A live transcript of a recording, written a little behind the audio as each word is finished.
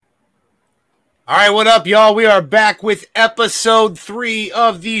All right, what up, y'all? We are back with episode 3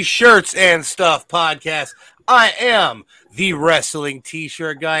 of the Shirts and Stuff podcast. I am the wrestling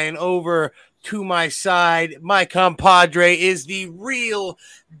t-shirt guy, and over to my side, my compadre is the real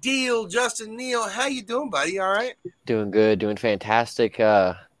deal, Justin Neal. How you doing, buddy? All right? Doing good, doing fantastic.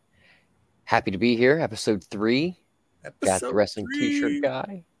 Happy to be here. Episode 3. Got the wrestling t-shirt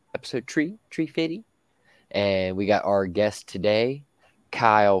guy. Episode 3, Tree Fitty. And we got our guest today,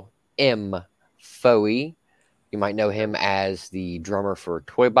 Kyle M. Fowee. You might know him as the drummer for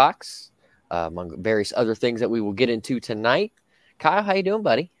Toy Box, among various other things that we will get into tonight. Kyle, how you doing,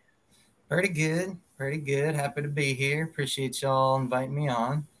 buddy? Pretty good. Happy to be here. Appreciate y'all inviting me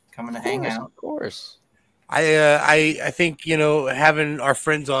on, coming to hang out. Of course. I think, you know, having our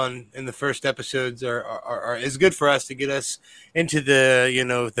friends on in the first episodes is good for us to get us into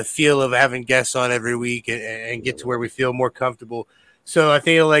the feel of having guests on every week and get to where we feel more comfortable. So I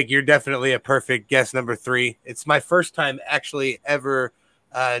feel like you're definitely a perfect guest number 3. It's my first time actually ever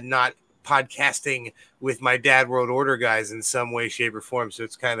not podcasting with my Dad World Order guys in some way, shape, or form. So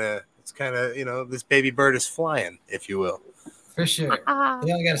it's kind of, this baby bird is flying, if you will. For sure. Yeah,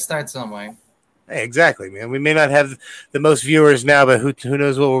 I got to start somewhere. Hey, exactly, man. We may not have the most viewers now, but who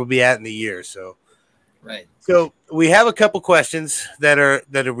knows what we'll be at in the year. So, right. So we have a couple questions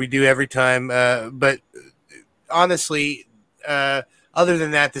that we do every time, but honestly, other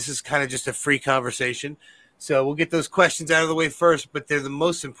than that, this is kind of just a free conversation. So we'll get those questions out of the way first, but they're the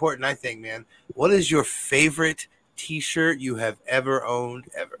most important, I think, man. What is your favorite t-shirt you have ever owned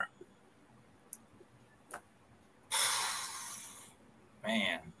ever?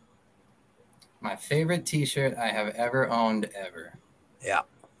 Man. My favorite t-shirt I have ever owned ever. Yeah.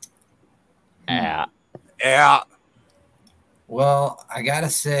 Yeah. Well, I got to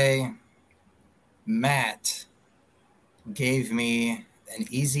say, Matt gave me an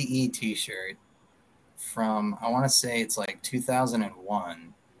Eazy-E t-shirt from, I want to say it's like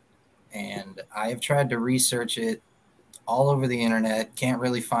 2001. And I have tried to research it all over the internet. Can't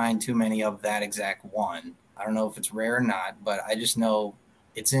really find too many of that exact one. I don't know if it's rare or not, but I just know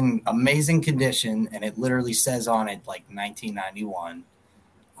it's in amazing condition, and it literally says on it like 1991.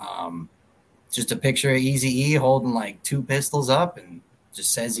 Just a picture of Eazy-E holding like 2 pistols up, and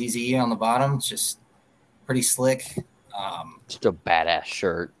just says Eazy-E on the bottom. It's just pretty slick. Just a badass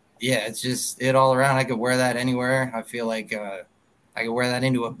shirt. Yeah, it's just it all around. I could wear that anywhere. I feel like I could wear that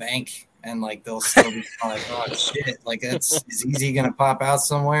into a bank, and like they'll still be like, oh shit, like is Eazy gonna pop out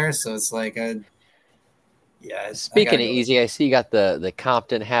somewhere? So it's like yeah. Speaking of Eazy, I see you got the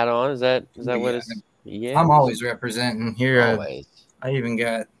Compton hat on. Is that what it's? Yeah. I'm always representing here. Always. I even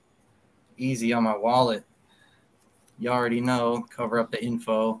got Eazy on my wallet. You already know. Cover up the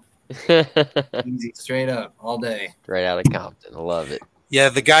info. Easy, straight up, all day. Straight out of Compton. I love it. Yeah,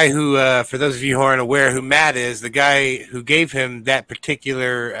 the guy who, for those of you who aren't aware who Matt is, the guy who gave him that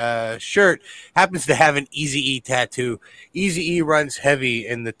particular shirt happens to have an Eazy-E tattoo. Eazy-E runs heavy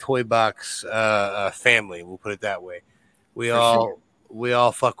in the Toy Box family. We'll put it that way. We all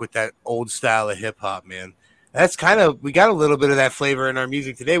fuck with that old style of hip hop, man. That's we got a little bit of that flavor in our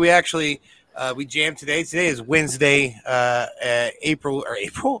music today. We actually we jammed today. Today is Wednesday,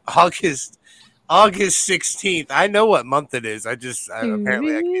 August 16th. I know what month it is.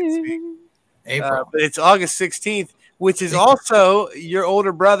 Apparently I can't speak. April. But it's August 16th, which is also your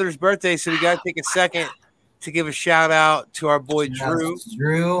older brother's birthday. So we got to take a second to give a shout out to our boy Drew.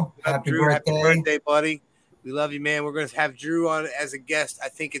 Drew, happy birthday, buddy. We love you, man. We're going to have Drew on as a guest, I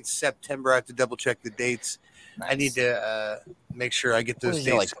think in September. I have to double check the dates. Nice. I need to make sure I get those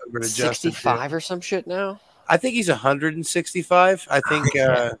dates over to 65 or some shit now. I think he's 165. I think,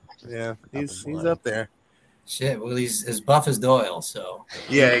 yeah, he's up there. Shit, well, he's as buff as Doyle, so.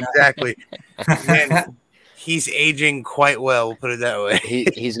 Yeah, exactly. Man, he's aging quite well. We'll put it that way.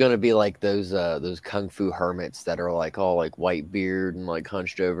 He's gonna be like those kung fu hermits that are like all like white beard and like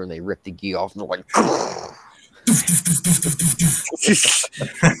hunched over, and they rip the gi off and they're like,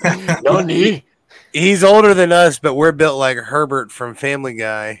 Nani? He's older than us, but we're built like Herbert from Family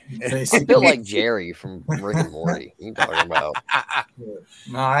Guy. I'm built like Jerry from Rick and Morty. What are you talking about?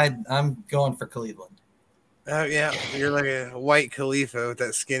 No, I'm going for Cleveland. Oh, yeah. You're like a white Khalifa with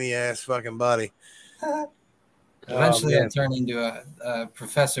that skinny ass fucking body. Eventually, I'll turn into a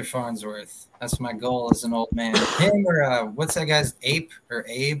Professor Farnsworth. That's my goal as an old man. Him or what's that guy's Ape or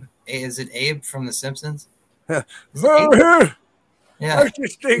Abe? Is it Abe from The Simpsons? Yeah. How's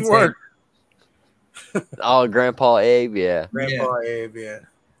this thing work? Oh, Grandpa Abe, yeah. Grandpa Abe, yeah.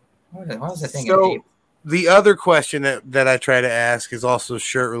 What was I thinking? So, the other question that I try to ask is also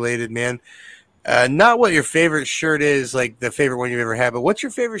shirt related, man. Not what your favorite shirt is, like the favorite one you've ever had, but what's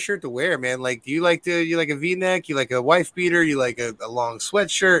your favorite shirt to wear, man? Like, do you like a V-neck? You like a wife beater? You like a long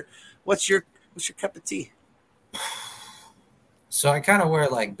sweatshirt? What's your cup of tea? So I kind of wear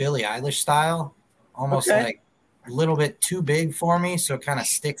like Billie Eilish style, almost Okay. like a little bit too big for me, so it kind of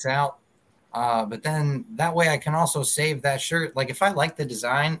sticks out. But then that way I can also save that shirt. Like if I like the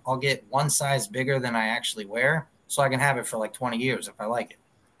design, I'll get one size bigger than I actually wear, so I can have it for like 20 years if I like it.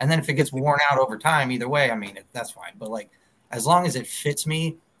 And then if it gets worn out over time, either way, I mean, that's fine. But like as long as it fits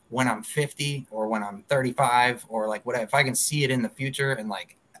me when I'm 50 or when I'm 35 or like whatever, if I can see it in the future and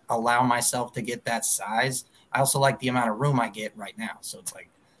like allow myself to get that size. I also like the amount of room I get right now. So it's like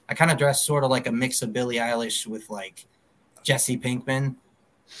I kind of dress sort of like a mix of Billie Eilish with like Jesse Pinkman.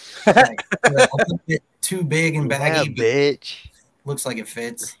 Like a little bit too big and baggy, but bitch. looks like it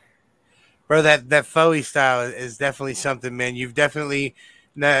fits. Bro, that Fowee style is definitely something, man. You've definitely,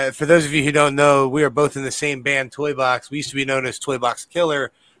 for those of you who don't know, we are both in the same band, Toy Box. We used to be known as Toy Box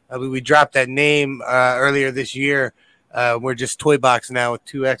Killer. We dropped that name earlier this year. We're just Toy Box now with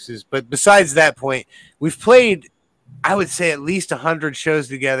 2 X's. But besides that point, we've played, I would say, at least 100 shows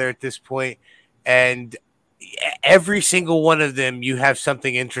together at this point, and every single one of them you have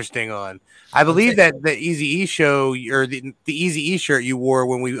something interesting on. I believe that the Easy E show or the Easy E shirt you wore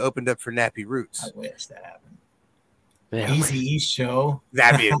when we opened up for Nappy Roots. I wish that happened. Yeah. Easy E show.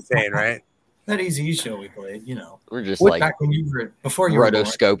 That'd be insane, right? That Easy E show we played, We're just back when you were before you were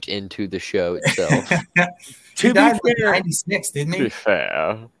rotoscoped into the show itself. He died in 96, didn't he?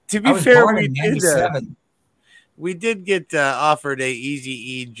 To be fair, we did get offered a Easy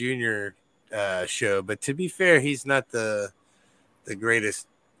E Junior show, but to be fair, he's not the greatest.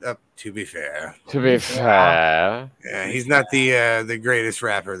 To be fair, yeah, he's not the greatest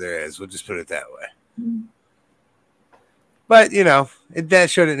rapper there is. We'll just put it that way. But that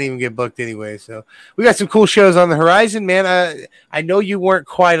show didn't even get booked anyway. So we got some cool shows on the horizon, man. I know you weren't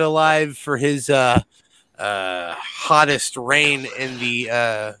quite alive for his hottest reign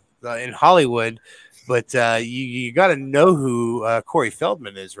in Hollywood, but you got to know who Corey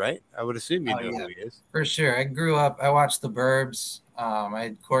Feldman is, right? I would assume you know who he is. For sure. I grew up. I watched The Burbs.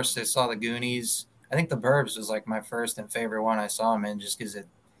 I saw The Goonies. I think The Burbs was like my first and favorite one I saw him in, just because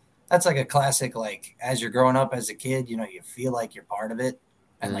that's like a classic. Like as you're growing up as a kid, you feel like you're part of it,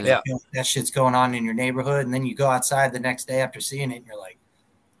 and like you feel like that shit's going on in your neighborhood, and then you go outside the next day after seeing it, and you're like,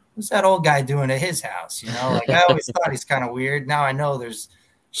 what's that old guy doing at his house? Like I always thought he's kind of weird. Now I know there's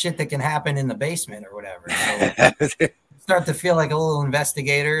shit that can happen in the basement or whatever. So start to feel like a little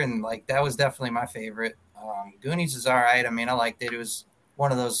investigator, and like that was definitely my favorite. Goonies is all right. I mean, I liked it. It was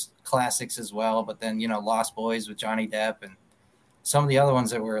one of those classics as well. But then Lost Boys with Johnny Depp and some of the other ones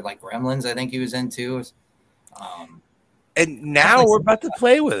that were like Gremlins, I think he was into. And now we're about to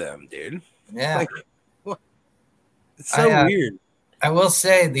play with him, dude. Yeah, it's so weird. I will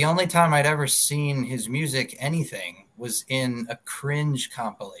say the only time I'd ever seen his music anything was in a cringe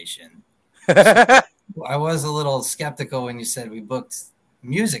compilation. So I was a little skeptical when you said we booked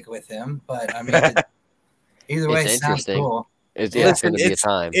music with him, but I mean, either way, it sounds cool. It's going to be a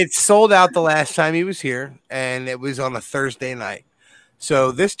time. It sold out the last time he was here, and it was on a Thursday night.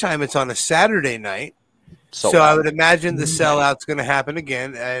 So this time it's on a Saturday night. So I would imagine the sellout's going to happen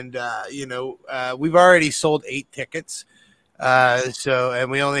again. And, we've already sold 8 tickets.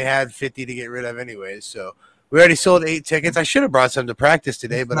 And we only had 50 to get rid of anyways. So we already sold 8 tickets. I should have brought some to practice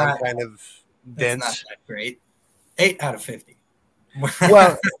today, but I'm kind of dense. Not that great. 8 out of 50.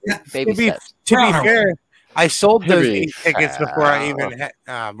 Well, to be fair, I sold those 8 tickets before I even had.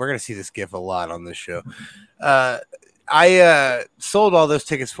 We're going to see this GIF a lot on this show. I sold all those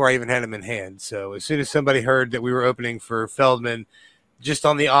tickets before I even had them in hand. So as soon as somebody heard that we were opening for Feldman, just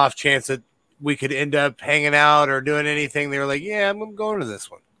on the off chance that we could end up hanging out or doing anything, they were like, yeah, I'm going to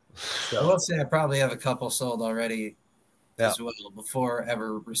this one. So I will say I probably have a couple sold already as well before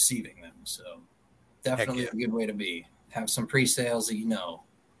ever receiving them. So definitely a good way to be. Have some pre-sales that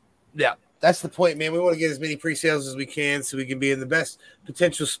Yeah, that's the point, man. We want to get as many pre-sales as we can so we can be in the best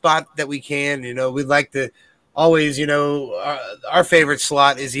potential spot that we can. We'd like to always, our favorite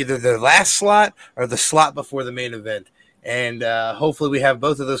slot is either the last slot or the slot before the main event. And hopefully we have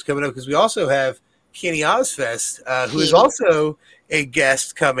both of those coming up because we also have Kenny Ozfest, who is also a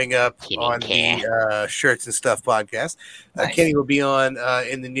guest coming up on the Shirts and Stuff podcast. Nice. Kenny will be on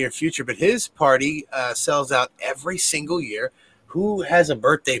in the near future, but his party sells out every single year. Who has a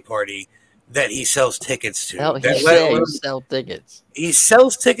birthday party that he sells tickets to? Tickets. He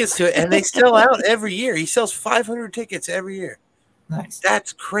sells tickets to it, and they sell out every year. He sells 500 tickets every year. Nice.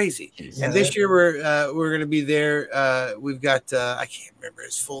 That's crazy. Jesus. And this year we're going to be there. We've got I can't remember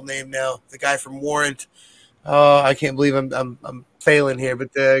his full name now. The guy from Warrant. Oh, I can't believe I'm failing here.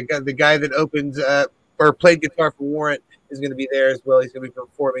 But the guy that opens or played guitar for Warrant is going to be there as well. He's going to be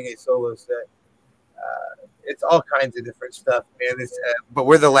performing a solo set. It's all kinds of different stuff, man. But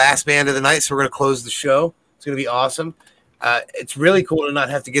we're the last band of the night, so we're going to close the show. It's going to be awesome. It's really cool to not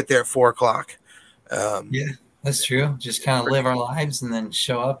have to get there at 4:00. Yeah, that's true. Just kind of live our lives and then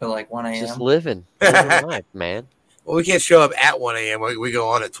show up at like 1 a.m. Just living life, man. Well, we can't show up at 1 a.m. We go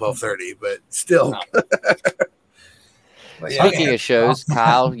on at 12:30, but still. No. Speaking of shows,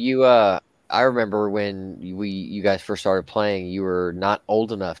 Kyle, you I remember when you guys first started playing, you were not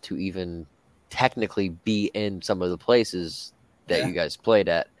old enough to even technically be in some of the places that you guys played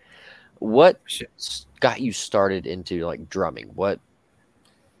at. What got you started into like drumming? What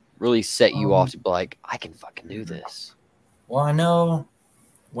really set you off to be like, I can fucking do this? Well, I know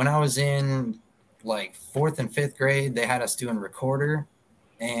when I was in like 4th and 5th grade, they had us doing recorder.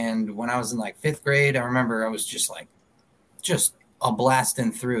 And when I was in like 5th grade, I remember I was just a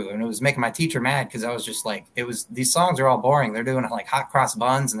blasting through, and it was making my teacher mad because I was just like, these songs are all boring. They're doing like hot cross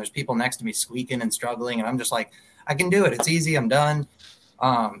buns, and there's people next to me squeaking and struggling, and I'm just like, I can do it. It's easy. I'm done.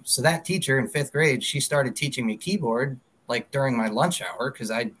 So that teacher in 5th grade, she started teaching me keyboard like during my lunch hour because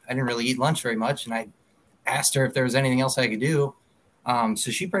I didn't really eat lunch very much, and I asked her if there was anything else I could do.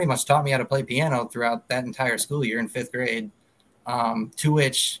 So she pretty much taught me how to play piano throughout that entire school year in 5th grade. To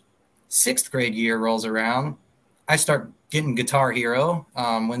which 6th grade year rolls around, I start getting Guitar Hero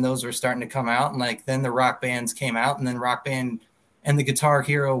when those were starting to come out, and like then the Rock Bands came out, and then Rock Band and the Guitar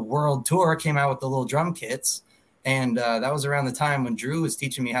Hero World Tour came out with the little drum kits, and that was around the time when Drew was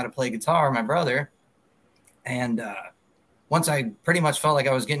teaching me how to play guitar, my brother. And once I pretty much felt like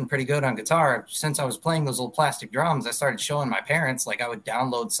I was getting pretty good on guitar, since I was playing those little plastic drums, I started showing my parents. Like I would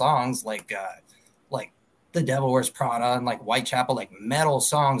download songs like The Devil Wears Prada and like Whitechapel, like metal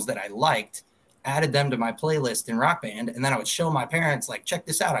songs that I liked, added them to my playlist in Rock Band, and then I would show my parents, like, check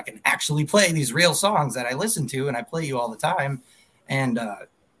this out. I can actually play these real songs that I listen to and I play you all the time. And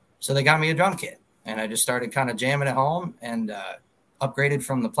so they got me a drum kit, and I just started kind of jamming at home and upgraded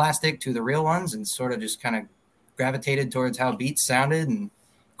from the plastic to the real ones and sort of just kind of gravitated towards how beats sounded. And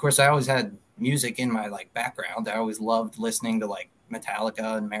of course, I always had music in my like background. I always loved listening to like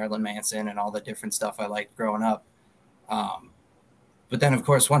Metallica and Marilyn Manson and all the different stuff I liked growing up. But then, of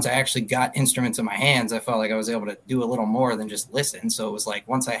course, once I actually got instruments in my hands, I felt like I was able to do a little more than just listen. So it was like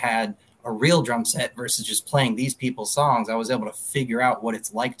once I had a real drum set versus just playing these people's songs, I was able to figure out what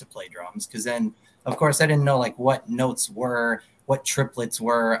it's like to play drums. Because then, of course, I didn't know like what notes were, what triplets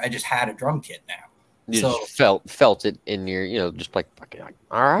were. I just had a drum kit now. You just felt it in your, just like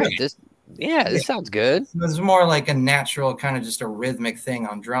all right, this sounds good. It was more like a natural kind of just a rhythmic thing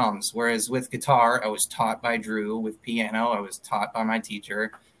on drums. Whereas with guitar, I was taught by Drew. With piano, I was taught by my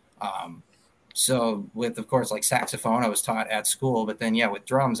teacher. So with, of course, like saxophone, I was taught at school. But then, with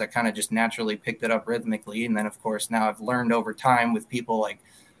drums, I kind of just naturally picked it up rhythmically. And then, of course, now I've learned over time with people like,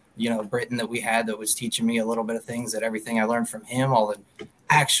 Britton that we had that was teaching me a little bit of things, that everything I learned from him, all the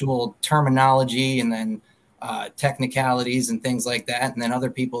actual terminology and then technicalities and things like that. And then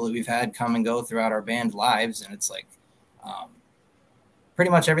other people that we've had come and go throughout our band lives. And it's like pretty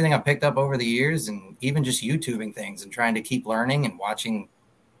much everything I've picked up over the years, and even just YouTubing things and trying to keep learning and watching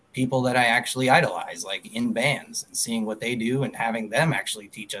people that I actually idolize, like in bands, and seeing what they do and having them actually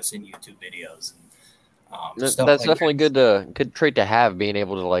teach us in YouTube videos. And, that's like definitely good trait to have, being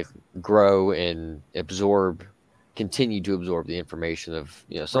able to like grow and continue to absorb the information of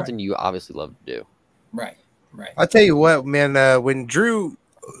something you obviously love to do. Right. I'll tell you what, man. When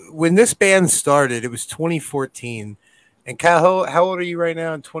this band started, it was 2014. And Kyle, how old are you right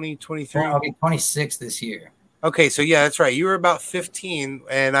now in 2023? I'll be 26 this year. Okay, so that's right. You were about 15,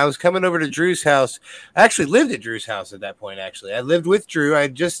 and I was coming over to Drew's house. I actually lived at Drew's house at that point, actually. I lived with Drew. I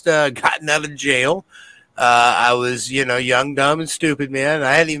had just gotten out of jail. I was, young, dumb, and stupid, man.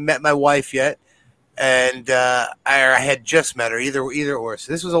 I hadn't even met my wife yet. And I had just met her, either or.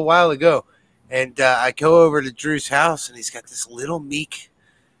 So this was a while ago. And I go over to Drew's house, and he's got this little meek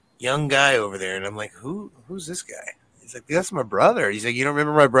young guy over there. And I'm like, who's this guy? He's like, that's my brother. He's like, you don't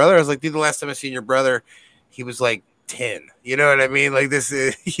remember my brother? I was like, dude, the last time I seen your brother, he was like 10. You know what I mean? Like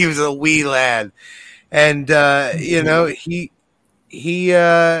he was a wee lad. And, he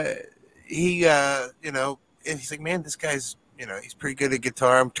and he's like, man, this guy's, he's pretty good at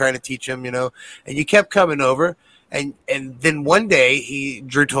guitar. I'm trying to teach him, and you kept coming over. And then one day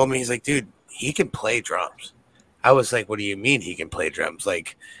Drew told me, he's like, dude, he can play drums. I was like, what do you mean he can play drums?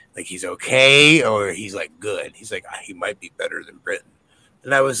 Like he's okay or he's like good? He's like, he might be better than Britton.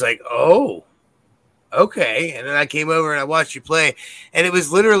 And I was like, oh, okay. And then I came over and I watched you play. And it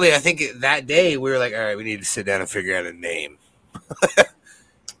was literally, I think that day we were like, all right, we need to sit down and figure out a name.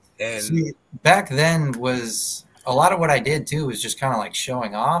 And see, back then was a lot of what I did too was just kind of like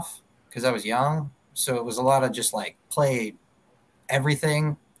showing off because I was young. So it was a lot of just like play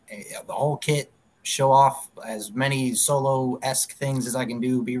everything, the whole kit, show off as many solo-esque things as I can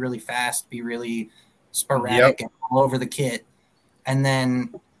do, be really fast, be really sporadic and all over the kit. And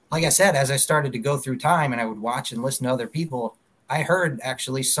then, like I said, as I started to go through time and I would watch and listen to other people, I heard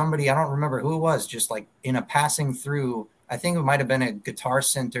actually somebody, I don't remember who it was, just like in a passing through, I think it might have been a Guitar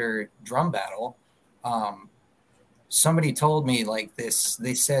Center drum battle. Somebody told me like this,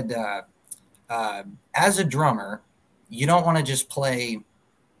 they said, as a drummer, you don't want to just play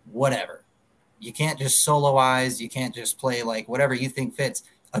whatever. You can't just soloize. You can't just play like whatever you think fits.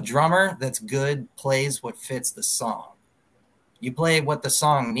 A drummer that's good plays what fits the song. You play what the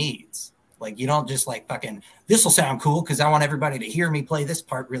song needs. Like you don't just like fucking, this will sound cool because I want everybody to hear me play this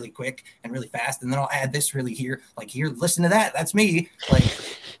part really quick and really fast. And then I'll add this really here. Like here, listen to that. That's me. Like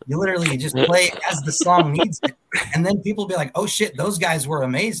you literally just play as the song needs it. And then people be like, oh shit, those guys were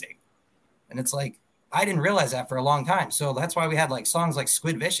amazing. And it's like, I didn't realize that for a long time. So that's why we had like songs like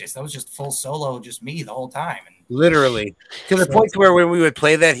Squid Vicious. That was just full solo, just me the whole time. And literally to the point where when we would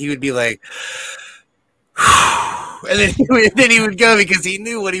play that, he would be like, and then he would go because he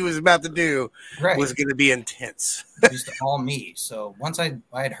knew what he was about to do was going to be intense. Just all me. So once I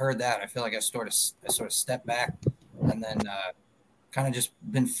had heard that, I feel like I sort of stepped back and then kind of just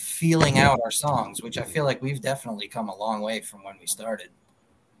been feeling out our songs, which I feel like we've definitely come a long way from when we started.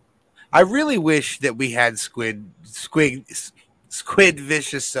 I really wish that we had Squid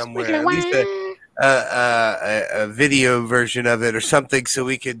Vicious somewhere, at least a video version of it or something, so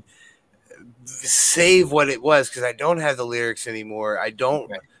we could save what it was. Because I don't have the lyrics anymore. I don't.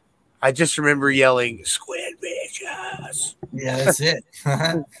 Right. I just remember yelling "Squid Vicious." Yeah, that's it.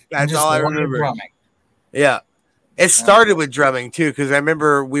 That's all I remember. Drumming. Yeah. It started with drumming too, because I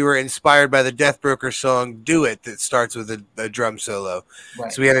remember we were inspired by the Death Broker song "Do It" that starts with a drum solo.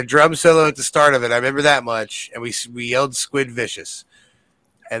 Right. So we had a drum solo at the start of it. I remember that much, and we yelled "Squid Vicious,"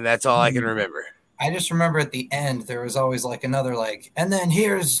 and that's all I can remember. I just remember at the end there was always like another like, and then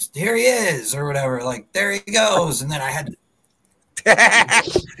here he is or whatever, like there he goes, and then I had to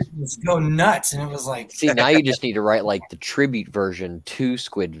just go nuts, and it was like, see, now you just need to write like the tribute version to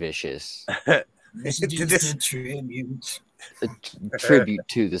Squid Vicious. This is just a tribute. A tribute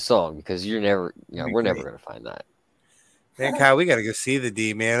to the song, because we're never going to find that. Man, Kyle, we got to go see the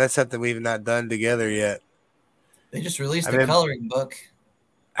D, man. That's something we've not done together yet. They just released a coloring book.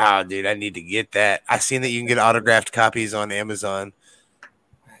 Oh, dude, I need to get that. I've seen that you can get autographed copies on Amazon.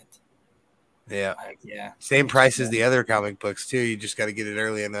 What? Yeah. Yeah. Same price as the other comic books, too. You just got to get it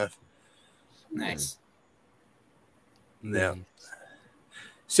early enough. Nice. Yeah.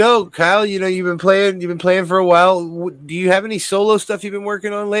 So, Kyle, you've been playing for a while. Do you have any solo stuff you've been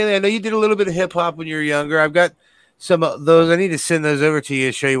working on lately? I know you did a little bit of hip hop when you were younger. I've got some of those. I need to send those over to you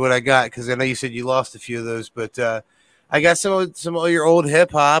to show you what I got, because I know you said you lost a few of those, but I got some of your old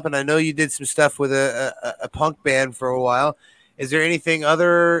hip hop, and I know you did some stuff with a punk band for a while. Is there anything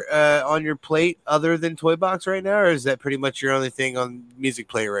other on your plate other than Toy Box right now, or is that pretty much your only thing on music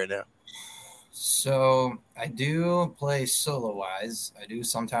plate right now? So I do play solo-wise. I do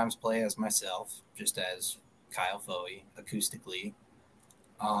sometimes play as myself, just as Kyle Fowee, acoustically.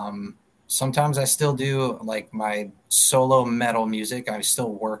 Sometimes I still do like my solo metal music. I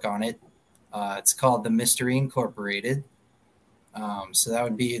still work on it. It's called The Mystery Incorporated. So that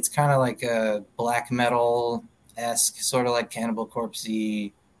would be, it's kind of like a black metal-esque, sort of like Cannibal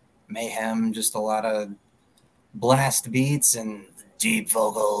Corpse-y, Mayhem, just a lot of blast beats and deep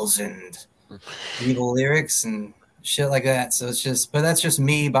vocals and evil lyrics and shit like that. So it's just, but that's just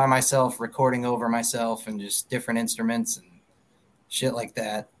me by myself recording over myself and just different instruments and shit like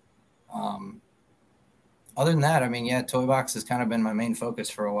that. Other than that, I mean, yeah, Toy Box has kind of been my main focus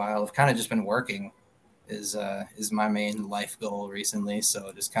for a while. I've kind of just been working is my main life goal recently.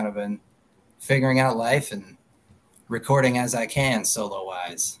 So just kind of been figuring out life and recording as I can solo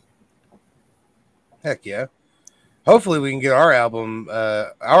wise. Heck yeah. Hopefully we can get our album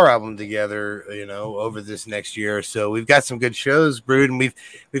together, over this next year or so. We've got some good shows brewed, and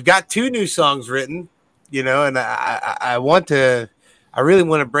we've got 2 new songs written, and I really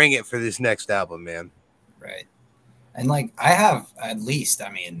want to bring it for this next album, man. Right. And like I have at least,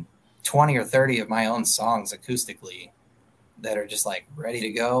 20 or 30 of my own songs acoustically that are just like ready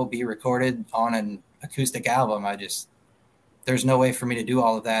to go, be recorded on an acoustic album. There's no way for me to do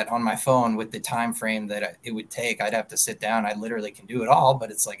all of that on my phone with the time frame that it would take. I'd have to sit down. I literally can do it all, but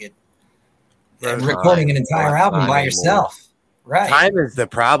it's like recording an entire album by yourself. Right. Time is the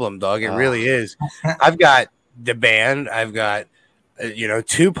problem, dog. It really is. I've got the band. I've got, 2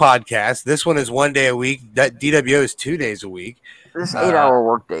 podcasts. This one is 1 day a week. That DWO is 2 days a week. This 8-hour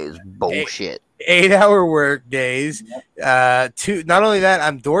workday is bullshit. 8-hour work days. Not only that,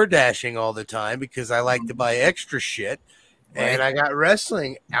 I'm door dashing all the time because I like to buy extra shit. Right. And I got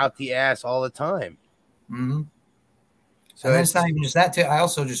wrestling out the ass all the time. Mm-hmm. So and it's not even just that too. I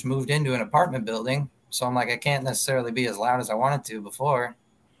also just moved into an apartment building, so I'm like, I can't necessarily be as loud as I wanted to before.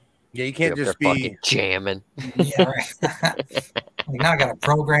 Yeah, you can't just be fucking jamming. Yeah, right. Like now I got to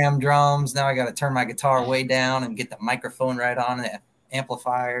program drums. Now I got to turn my guitar way down and get the microphone right on the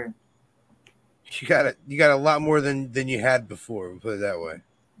amplifier. You got a lot more than you had before. We'll put it that way.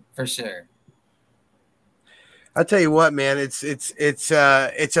 For sure. I'll tell you what, man. It's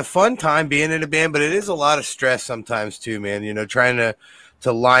a fun time being in a band, but it is a lot of stress sometimes too, man. Trying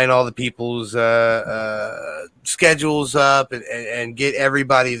to line all the people's schedules up and get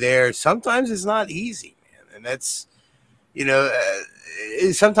everybody there. Sometimes it's not easy, man, and that's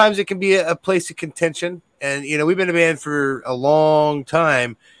sometimes it can be a place of contention. And we've been a band for a long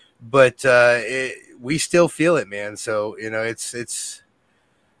time, but we still feel it, man. So it's.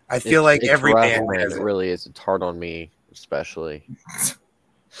 I feel like every band has it. It really is. It's hard on me, especially.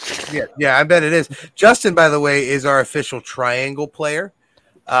 Yeah, I bet it is. Justin, by the way, is our official triangle player.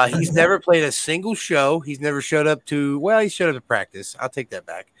 He's never played a single show. He's never showed up to. Well, he showed up to practice. I'll take that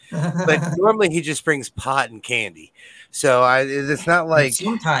back. But normally he just brings pot and candy. So it's not like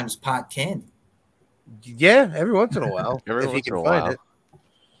sometimes pot candy. Yeah, every once in a while, if he can find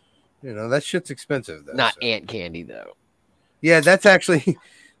it. That shit's expensive though. Not ant candy though. Yeah, that's actually.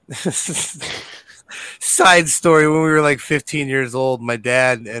 Side story, when we were like 15 years old, my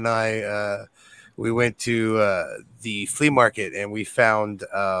dad and I we went to the flea market and we found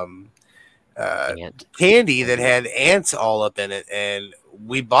candy that had ants all up in it, and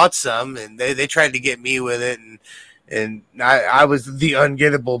we bought some, and they tried to get me with it, and I was the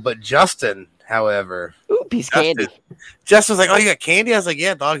ungettable, but Justin, however, candy. Justin was like, "Oh, you got candy?" I was like,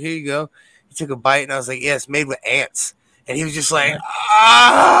 "Yeah, dog, here you go." He took a bite and I was like, "Yeah, it's made with ants." And he was just like,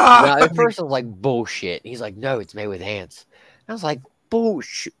 Now, at first I was like, bullshit. He's like, no, it's made with ants. I was like,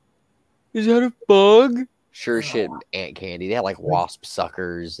 bullshit. Is that a bug? Sure shit, ant candy. They had like wasp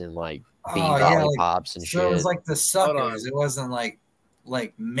suckers and like bee lollipops and shit. So it was like the suckers. It wasn't like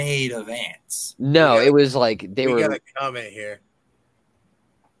made of ants. No, it was like they were. We got a comment here.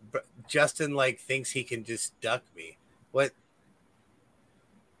 Justin thinks he can just duck me. What?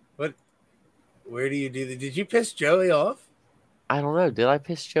 Where do you do that? Did you piss Joey off? I don't know. Did I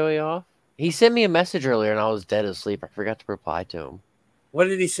piss Joey off? He sent me a message earlier and I was dead asleep. I forgot to reply to him. What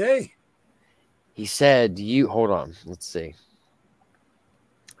did he say? He said, hold on. Let's see.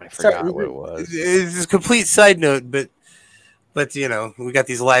 I forgot what it was. It's a complete side note, but we got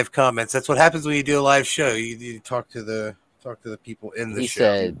these live comments. That's what happens when you do a live show. You talk to the people in the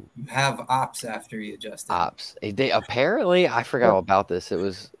show. He said, you have ops after you, Justin. Ops. Apparently, I forgot all about this. It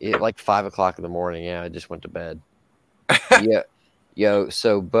was like 5 o'clock in the morning. Yeah, I just went to bed. Yeah. Yo,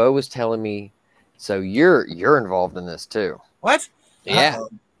 so Bo was telling me, so you're involved in this too. What? Yeah. Uh-oh.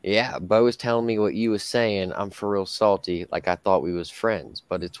 Yeah. Bo was telling me what you was saying. I'm for real salty. Like I thought we was friends,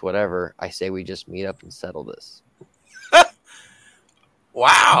 but it's whatever. I say we just meet up and settle this.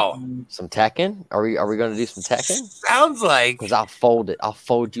 Wow. Some Tekken? Are we going to do some Tekken? Sounds like. Because I'll fold it. I'll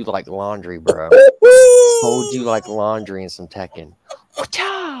fold you like laundry, bro. Fold you like laundry in some Tekken.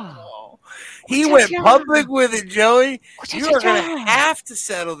 He went public with it, Joey. You are going to have to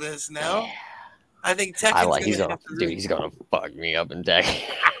settle this now. Yeah. I think Tekken's he's going to fuck me up in Tekken.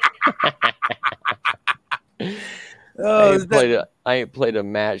 I ain't played a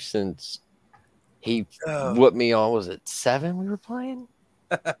match since he whooped me on, was it 7 we were playing?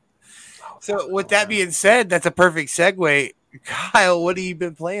 So with that being said, that's a perfect segue. Kyle, what have you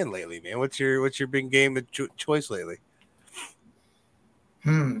been playing lately, man? What's your big game of choice lately?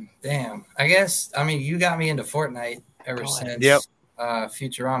 Damn. I guess, you got me into Fortnite ever since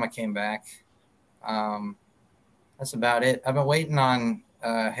Futurama came back. That's about it. I've been waiting on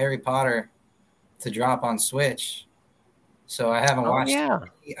Harry Potter to drop on Switch. So I haven't watched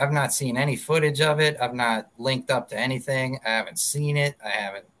it. I've not seen any footage of it. I've not linked up to anything. I haven't seen it. I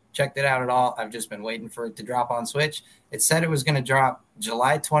haven't checked it out at all. I've just been waiting for it to drop on Switch. It said it was going to drop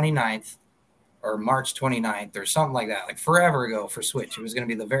July 29th or March 29th or something like that, like forever ago for Switch. It was going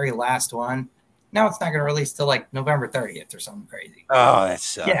to be the very last one. Now it's not going to release till like November 30th or something crazy. Oh, that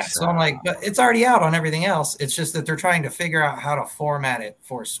sucks. Yeah, so I'm like, but it's already out on everything else. It's just that they're trying to figure out how to format it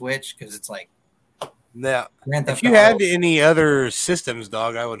for Switch because it's like. Now, Grand if Theft you Auto. had any other systems,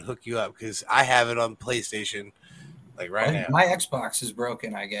 dog, I would hook you up because I have it on PlayStation, like right now. My Xbox is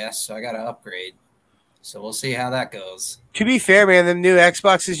broken, I guess, so I got to upgrade. So we'll see how that goes. To be fair, man, them new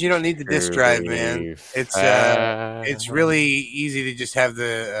Xboxes, you don't need the disc drive, man. It's really easy to just have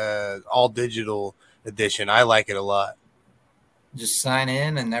the all digital edition. I like it a lot. Just sign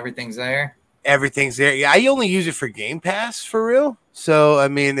in and everything's there. Everything's there. Yeah, I only use it for Game Pass for real. So I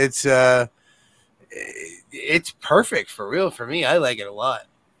mean, it's perfect for real for me. I like it a lot.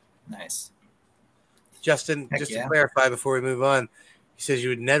 Nice. Justin, to clarify before we move on, he says you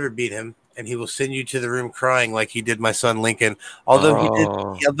would never beat him, and he will send you to the room crying like he did my son Lincoln. Although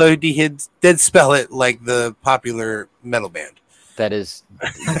he did spell it like the popular metal band. That is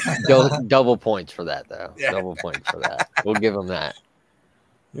double points for that, though. Yeah. Double points for that. We'll give him that.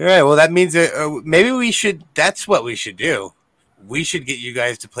 All right. Well, that means that maybe we should. That's what we should do. We should get you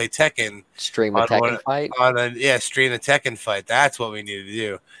guys to play Tekken. Stream a Tekken fight? Stream a Tekken fight. That's what we need to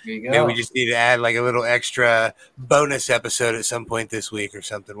do. There you go. Maybe we just need to add like a little extra bonus episode at some point this week or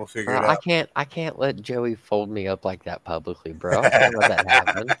something. We'll figure it out. I can't let Joey fold me up like that publicly, bro. I can't let that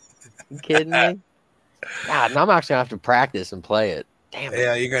happen. You kidding me? God, I'm actually going to have to practice and play it. Damn it.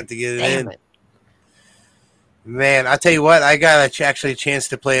 Yeah, you're going to have to get it in. Man, I'll tell you what. I got actually a chance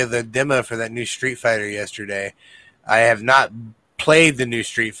to play the demo for that new Street Fighter yesterday. I have not played the new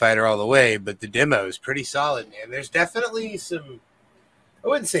Street Fighter all the way, but the demo is pretty solid, man. There's definitely some, I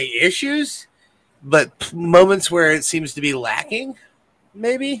wouldn't say issues, but moments where it seems to be lacking,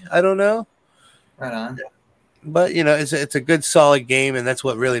 maybe. I don't know. Right on. But, it's a good, solid game, and that's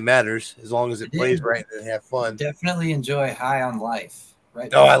what really matters, as long as it plays right and have fun. Definitely enjoy High on Life.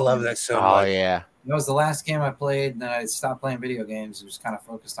 Right. Oh, I love that so much. Oh, yeah. That was the last game I played, and then I stopped playing video games. I was kind of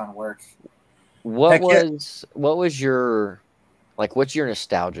focused on work. What was your, like, what's your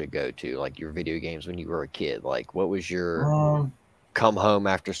nostalgia go to, like your video games when you were a kid? Like, what was your come home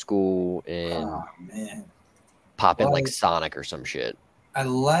after school and pop in like Sonic or some shit? I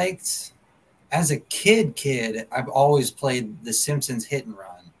liked, as a kid, I've always played The Simpsons Hit and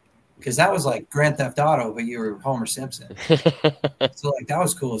Run because that was like Grand Theft Auto, but you were Homer Simpson. So like that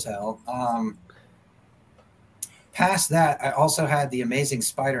was cool as hell. Past that, I also had The Amazing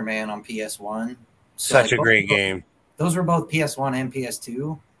Spider-Man on PS1. So Such a great game. Those were both PS1 and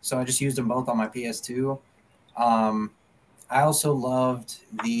PS2, so I just used them both on my PS2. I also loved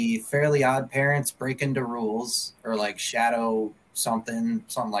the Fairly Odd Parents Break Into Rules, or like Shadow something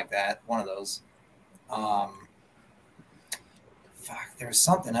like that. One of those. There's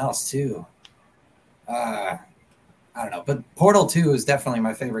something else too. I don't know, but Portal 2 is definitely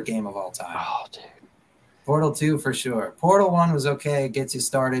my favorite game of all time. Oh, dude. Portal 2 for sure. Portal 1 was okay, gets you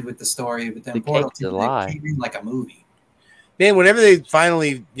started with the story, but then Portal 2 came in like a movie. Man, whenever they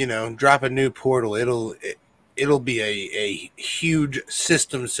finally, drop a new Portal, it'll be a huge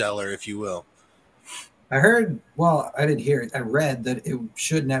system seller, if you will. I heard, well, I didn't hear it. I read that it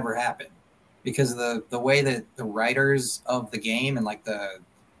should never happen because of the way that the writers of the game and like the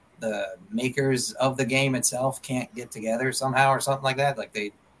makers of the game itself can't get together somehow or something like that. Like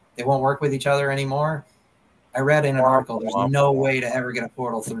they won't work with each other anymore. I read in an article there's no way to ever get a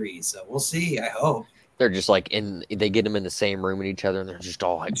Portal 3, so we'll see. I hope. They're just like they get them in the same room with each other, and they're just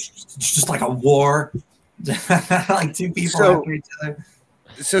all like, it's just like a war, like two people after each other.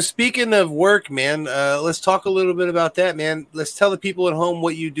 So speaking of work, man, let's talk a little bit about that, man. Let's tell the people at home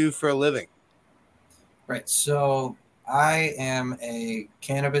what you do for a living. Right. So I am a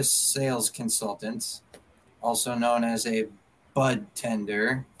cannabis sales consultant, also known as a bud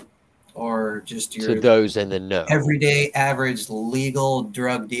tender. Or just your to those in the know, everyday average legal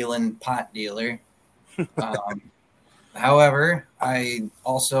drug dealing pot dealer. However, I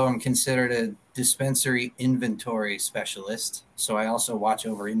also am considered a dispensary inventory specialist. So I also watch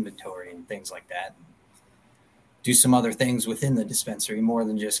over inventory and things like that. Do some other things within the dispensary more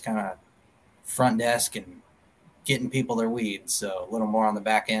than just kind of front desk and getting people their weed. So a little more on the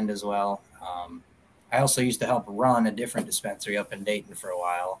back end as well. I also used to help run a different dispensary up in Dayton for a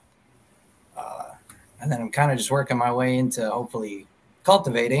while. And then I'm kind of just working my way into hopefully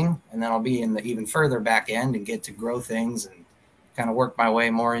cultivating, and then I'll be in the even further back end and get to grow things and kind of work my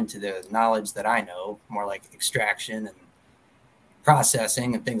way more into the knowledge that I know, more like extraction and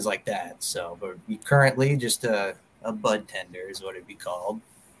processing and things like that. So, but currently just a bud tender is what it'd be called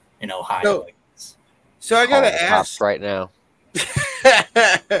in Ohio. So I got to ask right now.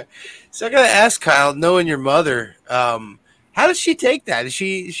 So I got to ask Kyle, knowing your mother, how does she take that? Is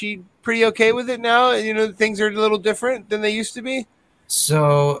she pretty okay with it now? You know, things are a little different than they used to be.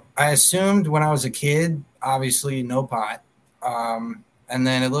 So I assumed when I was a kid, obviously no pot. And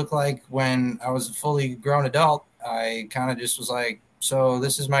then it looked like when I was a fully grown adult, I kind of just was like, so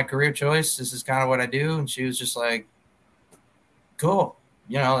this is my career choice. This is kind of what I do. And she was just like, cool.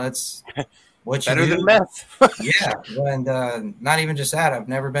 You know, that's what you Better do. than meth. Yeah. And not even just that. I've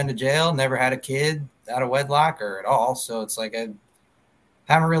never been to jail, never had a kid out of wedlock or at all. So it's like I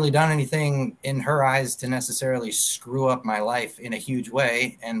haven't really done anything in her eyes to necessarily screw up my life in a huge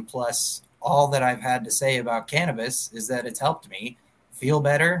way. And plus, all that I've had to say about cannabis is that it's helped me feel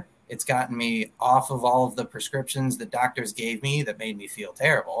better. It's gotten me off of all of the prescriptions that doctors gave me that made me feel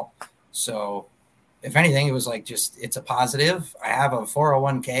terrible. So, if anything, it was like just it's a positive. I have a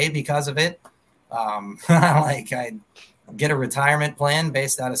 401k because of it. Like I get a retirement plan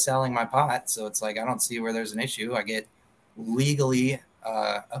based out of selling my pot. So it's like I don't see where there's an issue. I get legally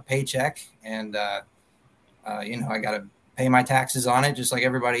a paycheck, and you know I got to pay my taxes on it just like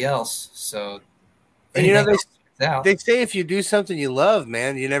everybody else. So, and you know they say if you do something you love,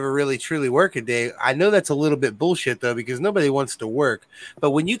 man, you never really truly work a day. I know that's a little bit bullshit though, because nobody wants to work.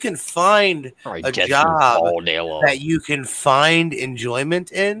 But when you can find a job that you can find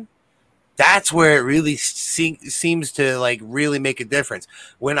enjoyment in, that's where it really seems to like really make a difference.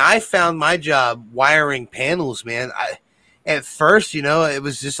 When I found my job wiring panels, man, at first, you know, it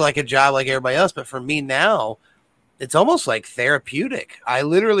was just like a job like everybody else. But for me now, it's almost like therapeutic. I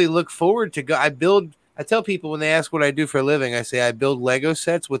literally look forward to I tell people when they ask what I do for a living, I say I build Lego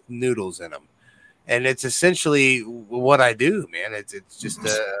sets with noodles in them. And it's essentially what I do, man. It's just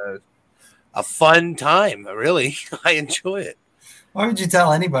a fun time, really. I enjoy it. Why would you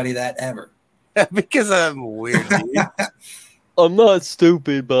tell anybody that ever? Because I'm weird, dude. I'm not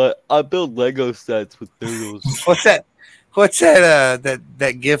stupid, but I build Lego sets with noodles. What's that? What's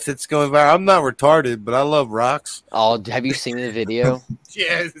that gift that's going viral? I'm not retarded, but I love rocks. Oh, have you seen the video?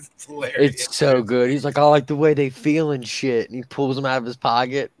 Yeah, it's hilarious. It's so good. He's like, I like the way they feel and shit. And he pulls them out of his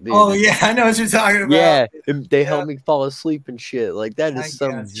pocket. Dude, oh, yeah, I know what you're talking about. Yeah, they help me fall asleep and shit. Like, that is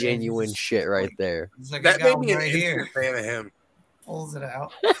some genuine shit right there. Like, that made me right here. Fan of him. Pulls it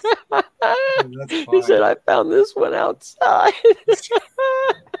out. He said, I found this one outside.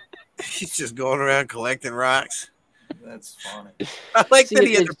 He's just going around collecting rocks. That's funny. I like that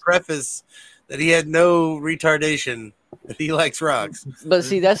he had to preface that he had no retardation, that he likes rocks. But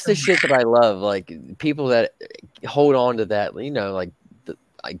see, that's the shit that I love. Like, people that hold on to that, you know, like,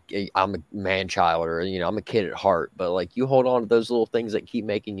 I'm a man child, or, you know, I'm a kid at heart. But, like, you hold on to those little things that keep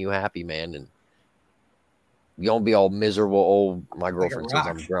making you happy, man. And you don't be all miserable. Oh, my girlfriend says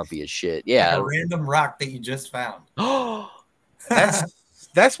I'm grumpy as shit. Yeah. Like a random rock that you just found.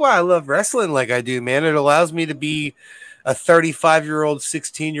 That's why I love wrestling like I do, man. It allows me to be a 35-year-old,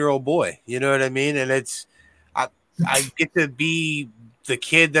 16-year-old boy. You know what I mean? And I get to be the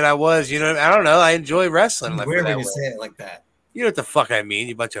kid that I was. You know, I don't know. I enjoy wrestling. Where would you say it like that? You know what the fuck I mean?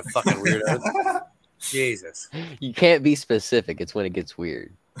 You bunch of fucking weirdos. Jesus. You can't be specific. It's when it gets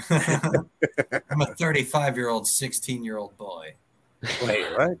weird. I'm a 35-year-old, 16-year-old boy. Wait,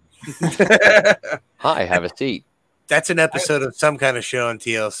 what? Hi, have a seat. That's an episode of some kind of show on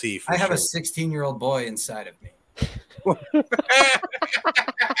TLC. I have a 16-year-old boy inside of me.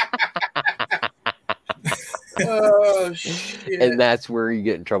 Oh, shit. And that's where you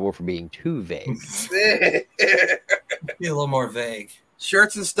get in trouble for being too vague. Be a little more vague.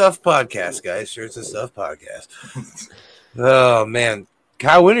 Shirts and Stuff podcast, guys. Shirts and Stuff podcast. Oh, man.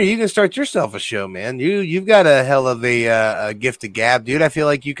 Kyle, when are you going to start yourself a show, man? You've got a hell of a gift of gab, dude. I feel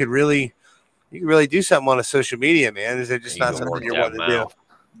like you could really do something on a social media, man. Is it just not something you're wanting to do?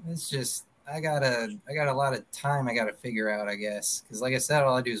 It's just I got a lot of time I got to figure out, I guess, because like I said,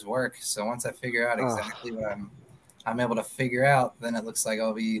 all I do is work. So once I figure out exactly what I'm able to figure out, then it looks like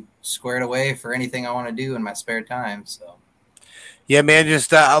I'll be squared away for anything I want to do in my spare time. So yeah, man.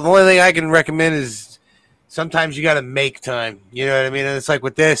 Just the only thing I can recommend is sometimes you got to make time. You know what I mean? And it's like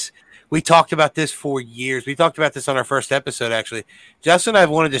with this. We talked about this for years. We talked about this on our first episode, actually. Justin and I have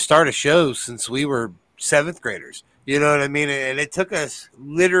wanted to start a show since we were 7th graders. You know what I mean? And it took us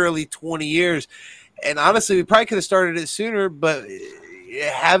literally 20 years. And honestly, we probably could have started it sooner, but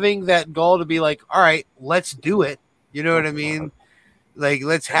having that goal to be like, all right, let's do it. You know what I mean? Like,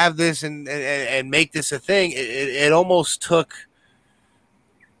 let's have this and make this a thing. It almost took...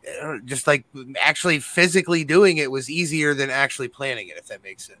 just like actually physically doing it was easier than actually planning it, if that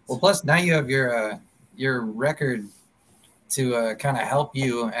makes sense. Well, plus now you have your record to kind of help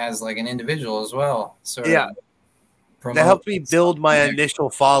you as like an individual as well. So yeah, that helped me build my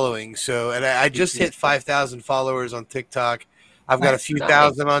initial following. So, and I just hit 5,000 followers on TikTok. I've got a few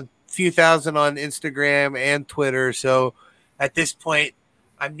thousand on few thousand on Instagram and Twitter. So at this point,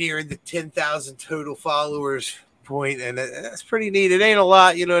 I'm nearing the 10,000 total followers point, and that's pretty neat. It ain't a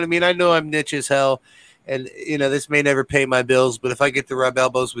lot, you know what I mean? I know I'm niche as hell, and this may never pay my bills, but if I get to rub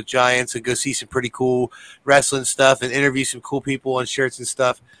elbows with giants and go see some pretty cool wrestling stuff and interview some cool people on shirts and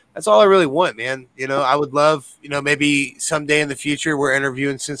stuff, that's all I really want, man. I would love, maybe someday in the future we're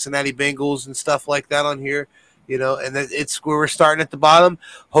interviewing Cincinnati Bengals and stuff like that on here, and it's where we're starting at the bottom.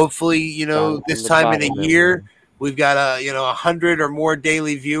 Hopefully, this time in a year, we've got 100 or more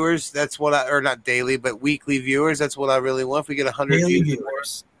daily viewers. That's what or not daily, but weekly viewers. That's what I really want. If we get 100 daily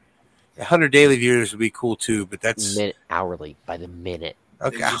viewers, 100 daily viewers would be cool too. But that's hourly by the minute.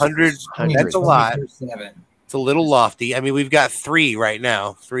 Okay, 100. That's a lot. It's a little lofty. I mean, we've got 3 right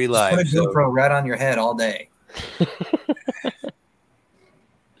now, 3 live. Just put a GoPro right on your head all day.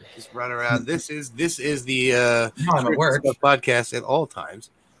 Just run around. This is the I'm at work podcast at all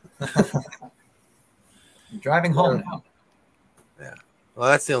times. I'm driving home now. Yeah. Well,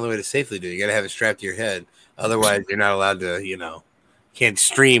 that's the only way to safely do it. You got to have it strapped to your head. Otherwise, you're not allowed to, can't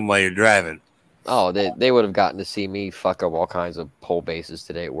stream while you're driving. Oh, they would have gotten to see me fuck up all kinds of pole bases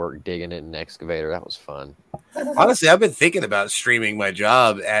today at work, digging it in an excavator. That was fun. Honestly, I've been thinking about streaming my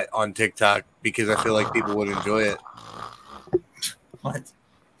job on TikTok because I feel like people would enjoy it. What?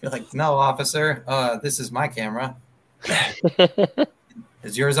 You're like, no, officer, this is my camera.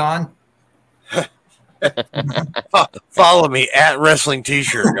 Is yours on? Follow me at Wrestling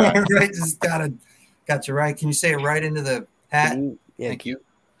T-shirt guy. Right, just got you right. Can you say it right into the hat? Thank you.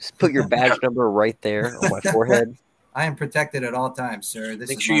 Just put your badge number right there on my forehead. I am protected at all times, sir.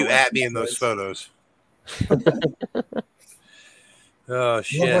 Make sure you at me in those photos. Oh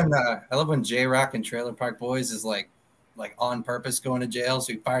shit! I love when J-Rock and Trailer Park Boys is like on purpose going to jail,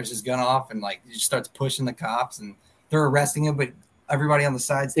 so he fires his gun off and he just starts pushing the cops and they're arresting him, but everybody on the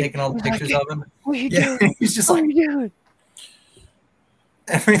side's taking all the pictures of him. What are you doing? He's just what are you doing?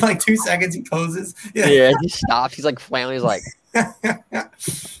 Every 2 seconds he poses. Yeah, he stops. He's like flailing. He's like,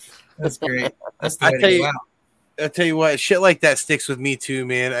 that's great. That's the way to go out. I'll tell you what, shit like that sticks with me too,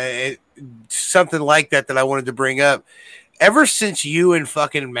 man. Something like that I wanted to bring up. Ever since you and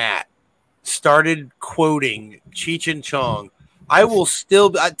fucking Matt started quoting Cheech and Chong, I will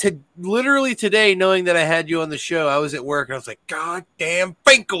still literally today, knowing that I had you on the show, I was at work and I was like, God damn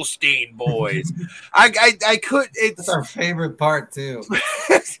Finkelstein boys. I could. That's our favorite part too.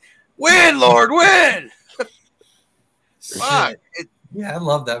 Win, Lord, win. Fuck. Yeah, I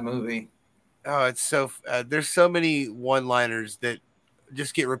love that movie. Oh, it's so there's so many one-liners that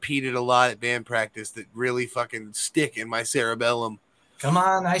just get repeated a lot at band practice that really fucking stick in my cerebellum. Come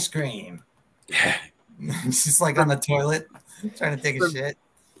on, ice cream. It's just like on the toilet trying to take a shit.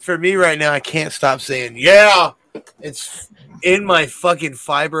 For me right now, I can't stop saying, yeah. It's in my fucking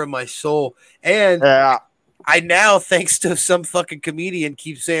fiber of my soul. And I now, thanks to some fucking comedian,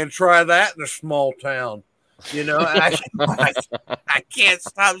 keep saying, try that in a small town. I can't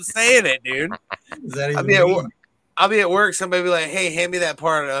stop saying it, dude. I'll be at work. Somebody be like, "Hey, hand me that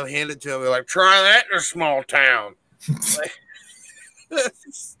part," and I'll hand it to them. They're like, "Try that in a small town."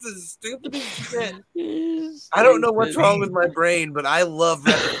 It's the stupidest shit. I don't know what's wrong with my brain, but I love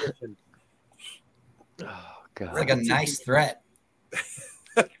repetition. Oh God, it's like a nice threat.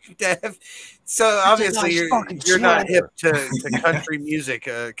 So obviously you're not hip to country music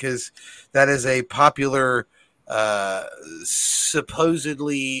because that is a popular,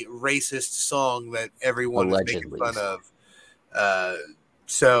 supposedly racist song that everyone allegedly is making fun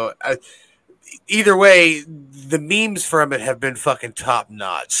of. Either way, the memes from it have been fucking top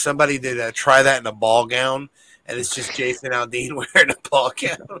notch. Somebody did try that in a ball gown, and it's just Jason Aldean wearing a ball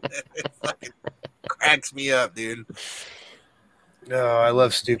gown. It fucking cracks me up, dude. No, I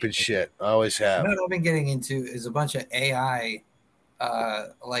love stupid shit. I always have. What I've been getting into is a bunch of AI,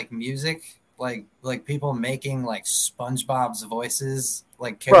 like music, like people making like SpongeBob's voices,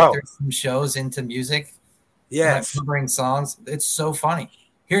 like characters from shows into music. Yes, like, covering songs. It's so funny.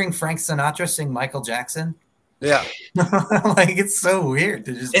 Hearing Frank Sinatra sing Michael Jackson. Yeah, like it's so weird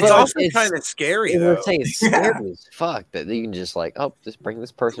to just. It's also kind of scary. Though. It's scary as fuck that you can just just bring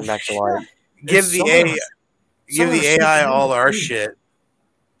this person back to life. Give the AI all our shit.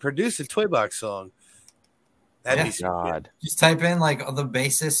 Produce a Toy Box song. That'd be God. Just type in like the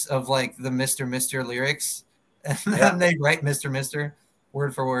basis of like the Mr. Mr. lyrics, and then they write Mr. Mr.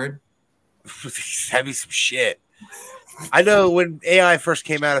 word for word. That'd be some shit. I know when AI first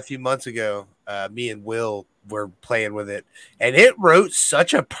came out a few months ago, me and Will were playing with it, and it wrote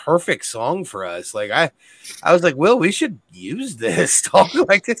such a perfect song for us. Like I was like, Will, we should use this. Talk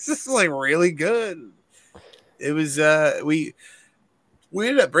like this is like really good. It was We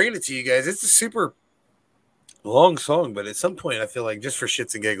ended up bringing it to you guys. It's a super long song, but at some point, I feel like just for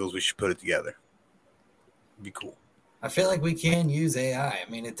shits and giggles, we should put it together. It'd be cool. I feel like we can use AI. I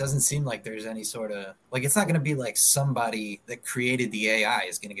mean, it doesn't seem like there's any sort of like it's not going to be like somebody that created the AI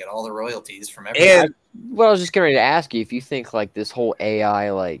is going to get all the royalties from everything. Well, I was just getting ready to ask you if you think like this whole AI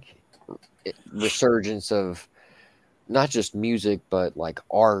like resurgence of not just music but like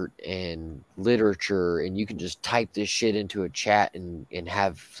art and literature, and you can just type this shit into a chat and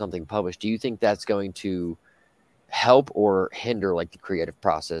have something published. Do you think that's going to help or hinder like the creative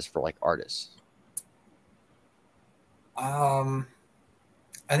process for like artists? I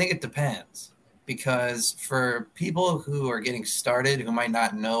think it depends, because for people who are getting started who might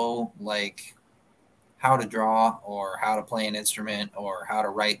not know like how to draw or how to play an instrument or how to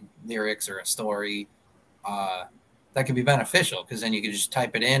write lyrics or a story, that can be beneficial, because then you can just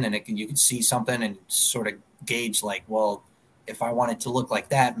type it in and you can see something and sort of gauge like, well, if I want it to look like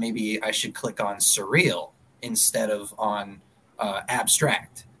that, maybe I should click on surreal instead of on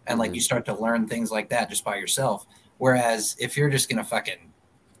abstract. And like you start to learn things like that just by yourself. Whereas if you're just going to fucking,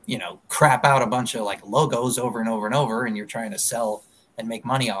 crap out a bunch of like logos over and over and over, and you're trying to sell and make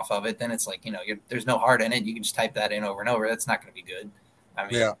money off of it, then it's like, there's no heart in it. You can just type that in over and over. That's not going to be good. I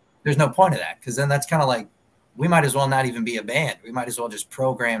mean, There's no point of that, because then that's kind of like, we might as well not even be a band. We might as well just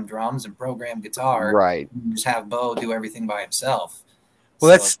program drums and program guitar. Right. And just have Bo do everything by himself.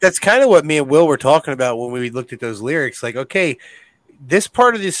 Well, that's kind of what me and Will were talking about when we looked at those lyrics. Like, okay, this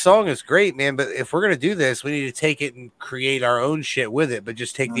part of this song is great, man, but if we're going to do this, we need to take it and create our own shit with it, but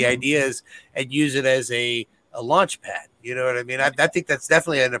just take the ideas and use it as a launch pad. You know what I mean? I think that's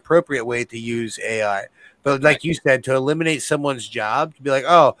definitely an appropriate way to use AI. But like you said, to eliminate someone's job, to be like,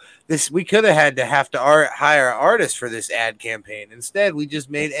 oh, we could have to hire an artist for this ad campaign. Instead, we just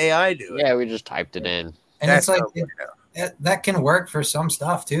made AI do it. Yeah, we just typed it in. And that's it's like, that can work for some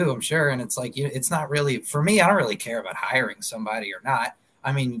stuff too, I'm sure. And it's like, it's not really, for me, I don't really care about hiring somebody or not.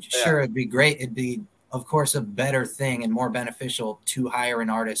 I mean, sure, it'd be great. It'd be, of course, a better thing and more beneficial to hire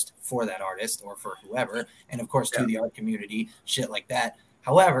an artist for that artist or for whoever. And of course, to the art community, shit like that.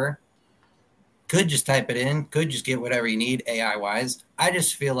 However, could just type it in, could just get whatever you need AI wise. I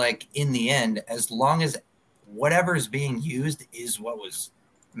just feel like in the end, as long as whatever is being used is what was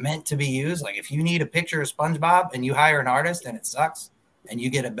meant to be used. Like if you need a picture of SpongeBob and you hire an artist and it sucks and you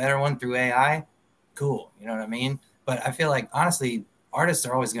get a better one through AI, cool. You know what I mean? But I feel like, honestly, artists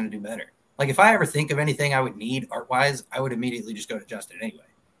are always going to do better. Like if I ever think of anything I would need art wise, I would immediately just go to Justin anyway.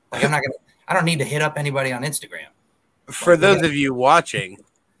 Like I don't need to hit up anybody on Instagram. For those of you watching,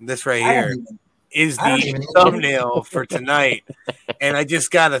 this right here is the thumbnail for tonight. And I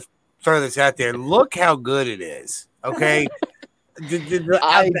just got to throw this out there. Look how good it is. Okay.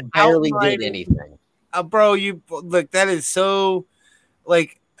 I barely did anything. Bro, you look, that is so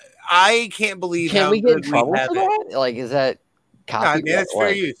like, I can't believe how we get in trouble for that? Like, is that copy? Nah, man, it's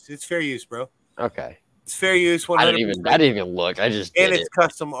fair use. It's fair use, bro. Okay. It's fair use. 100%. I didn't even look. I just did it's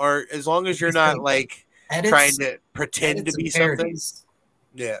custom art. As long as you're not like trying to pretend to be something.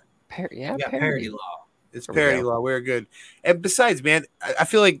 Yeah. Parody law. It's parody law. We're good. And besides, man, I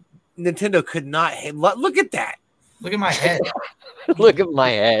feel like Nintendo could not look at that. Look at my head. Look at my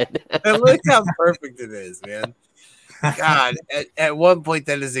head. Look how perfect it is, man. God, at one point,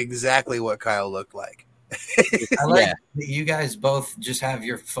 that is exactly what Kyle looked like. I like that you guys both just have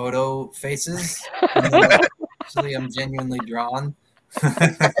your photo faces. Actually, I'm genuinely drawn.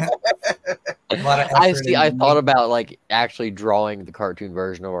 I thought about like actually drawing the cartoon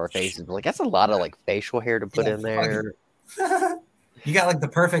version of our faces, but like that's a lot of like facial hair to put in there. You got like the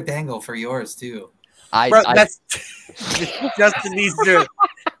perfect angle for yours too. Justin needs to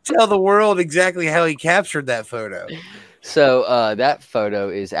tell the world exactly how he captured that photo. So that photo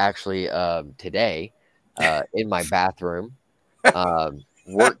is actually today in my bathroom.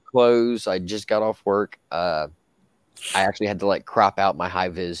 Work clothes. I just got off work. I actually had to like crop out my high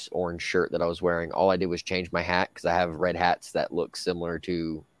vis orange shirt that I was wearing. All I did was change my hat because I have red hats that look similar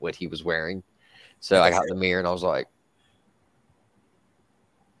to what he was wearing. So I got in the mirror and I was like,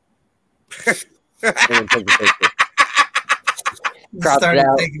 crop it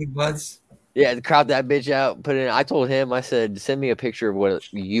out. Yeah, crop that bitch out. Put it in. I told him, I said, send me a picture of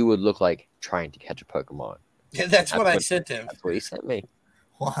what you would look like trying to catch a Pokemon. Yeah, that's what I sent him. That's what he sent me.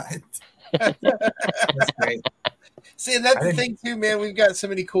 What? That's great. See, and that's the thing too, man. We've got so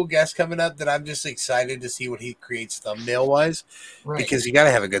many cool guests coming up that I'm just excited to see what he creates thumbnail wise, because you got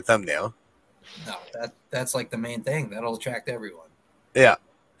to have a good thumbnail. No, that's like the main thing that'll attract everyone. Yeah,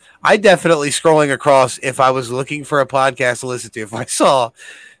 I definitely scrolling across. If I was looking for a podcast to listen to, if I saw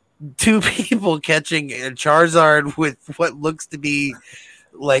two people catching a Charizard with what looks to be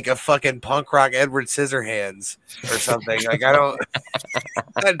like a fucking punk rock Edward Scissorhands or something. Like I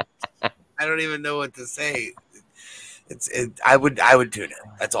don't even know what to say. I would tune in.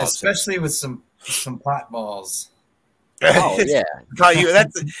 That's all. Especially with some pot balls. Oh yeah,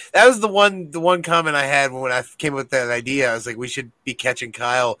 that was the one comment I had when I came up with that idea. I was like, we should be catching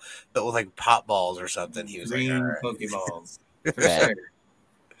Kyle, but with like pot balls or something. He was green like, right. Pokeballs. For sure.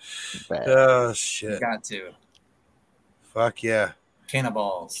 Oh shit! You got to. Fuck yeah!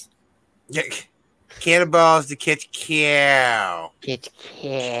 Cannonballs. Yeah, cannonballs to catch cow. Catch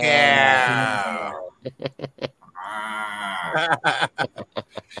Cow.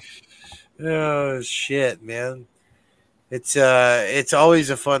 Oh shit, man! It's always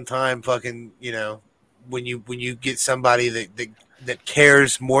a fun time, fucking, when you get somebody that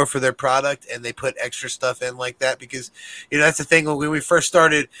cares more for their product and they put extra stuff in like that, because that's the thing. When we first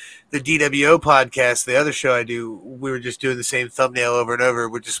started the DWO podcast, the other show I do, we were just doing the same thumbnail over and over,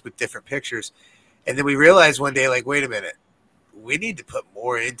 with different pictures, and then we realized one day, like, wait a minute, we need to put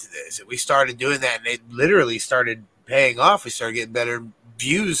more into this, and we started doing that, and it literally started paying off. We started getting better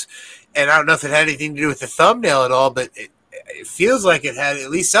views, and I don't know if it had anything to do with the thumbnail at all, but it feels like it had at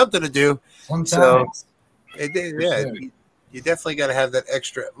least something to do. Sometimes. So it did, yeah. Sure. You definitely got to have that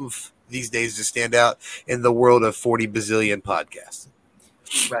extra oof these days to stand out in the world of 40 bazillion podcasts.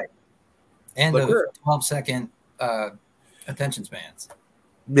 Right. And Look, of 12-second attention spans.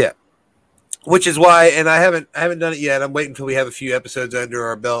 Yeah. Which is why, and I haven't done it yet. I'm waiting until we have a few episodes under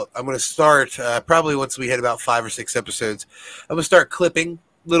our belt. I'm going to start probably once we hit about 5 or 6 episodes. I'm going to start clipping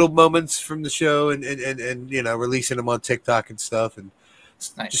little moments from the show and releasing them on TikTok and stuff, and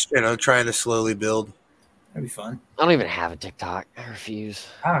nice. just trying to slowly build. That'd be fun. I don't even have a TikTok. I refuse.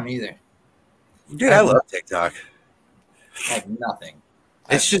 I don't either. Dude, I love TikTok. Like nothing.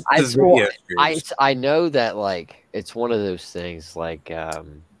 It's just I know that, like, it's one of those things like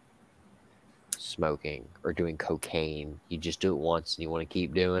smoking or doing cocaine. You just do it once and you want to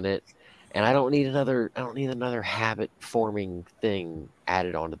keep doing it. And I don't need another habit forming thing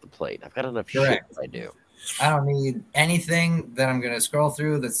added onto the plate. I've got enough shit I do. I don't need anything that I'm going to scroll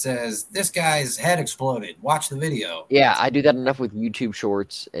through that says this guy's head exploded. Watch the video. Yeah, I do that enough with YouTube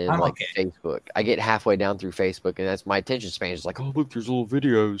Shorts and Facebook. I get halfway down through Facebook, and that's my attention span. It's like, oh look, there's little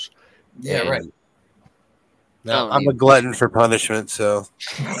videos. Yeah, right. No, I'm a glutton for punishment, so.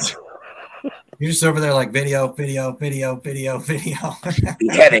 You're just over there like video. Beheading.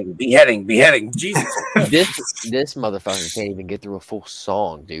 Jesus. This motherfucker can't even get through a full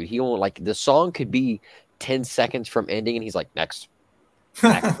song, dude. He won't, like, the song could be 10 seconds from ending, and he's like, next.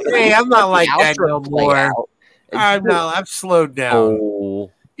 Hey, I'm not like that no more. I've slowed down.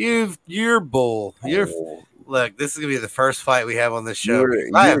 You're bull. Look, this is gonna be the first fight we have on this show.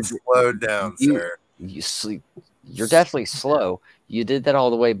 I have slowed down, sir. You're definitely slow. You did that all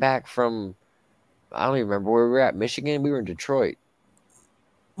the way back from, I don't even remember where we were at. Michigan? We were in Detroit.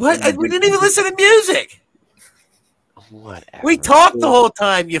 What? We didn't even listen to music. Whatever. We talked the whole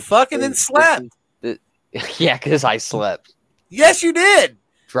time, you fucking, and slept. Yeah, because I slept. Yes, you did.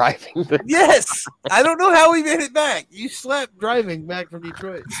 Driving. Yes. I don't know how we made it back. You slept driving back from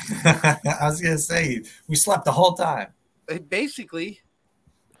Detroit. I was going to say, we slept the whole time. Basically.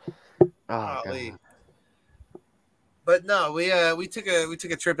 Oh, but no, we took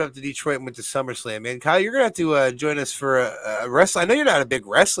a trip up to Detroit and went to SummerSlam. Man, Kyle, you're gonna have to join us for a wrestling. I know you're not a big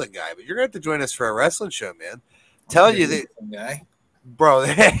wrestling guy, but you're gonna have to join us for a wrestling show, man. Telling you that, guy, bro.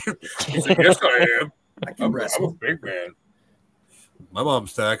 Yes, I am. I'm a big man. My mom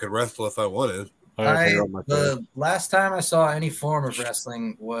said I could wrestle if I wanted. The last time I saw any form of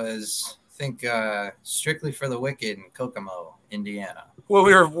wrestling was, I think, Strictly for the Wicked in Kokomo, Indiana. Well,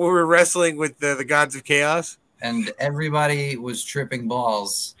 we were wrestling with the Gods of Chaos. And everybody was tripping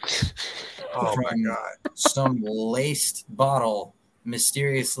balls. Oh my God. Some laced bottle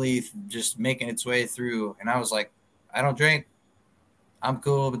mysteriously just making its way through. And I was like, I don't drink. I'm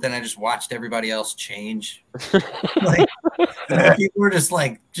cool. But then I just watched everybody else change. People were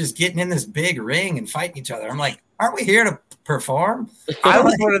just getting in this big ring and fighting each other. I'm like, aren't we here to perform? I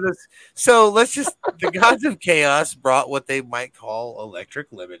was one of those. So the Gods of Chaos brought what they might call electric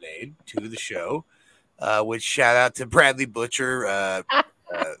lemonade to the show. Which, shout out to Bradley Butcher,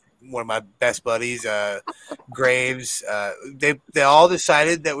 one of my best buddies, Graves. They all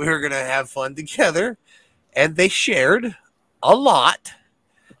decided that we were going to have fun together, and they shared a lot.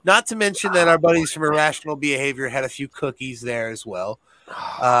 Not to mention that our buddies from Irrational Behavior had a few cookies there as well.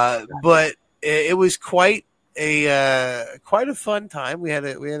 But it was quite a fun time. We had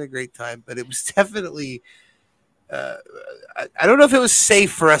a great time, but it was definitely I don't know if it was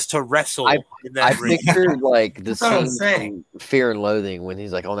safe for us to wrestle in that ring. pictured like the That's what I'm scene saying. from Fear and Loathing when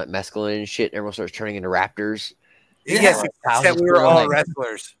he's like on that mescaline and shit, and everyone starts turning into raptors. Yes, except we were all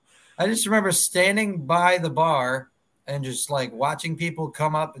wrestlers. I just remember standing by the bar and just like watching people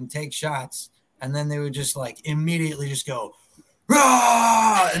come up and take shots, and then they would just like immediately just go,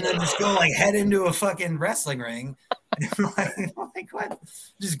 "Rah!" and then just go like head into a fucking wrestling ring. like what?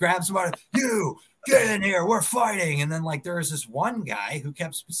 Just grab somebody, you get in here, we're fighting. And then like there was this one guy who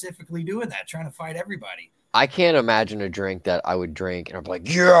kept specifically doing that, trying to fight everybody. I can't imagine a drink that I would drink and I'm like,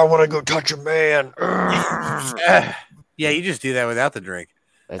 yeah, I want to go touch a man. Yeah, you just do that without the drink.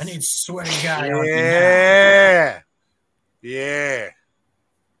 I need sweaty guy. Yeah. Yeah.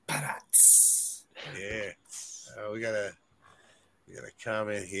 Yeah. Oh, we got a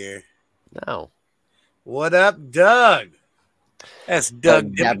comment here. No. What up, Doug? That's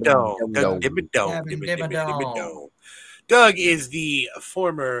Doug Dimmadome. Doug is the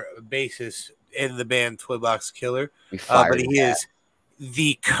former bassist in the band Toy Box Killer, but he is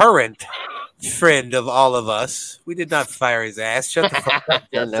the current friend of all of us. We did not fire his ass. Shut the fuck up,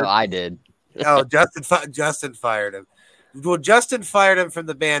 Justin. No, I did. Oh, Justin fired him. Well, Justin fired him from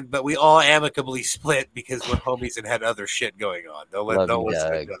the band, but we all amicably split because we're homies and had other shit going on. Don't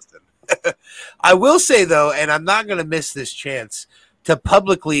listen to Justin. I will say, though, and I'm not going to miss this chance to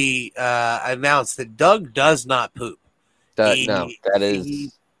publicly announce that Doug does not poop. He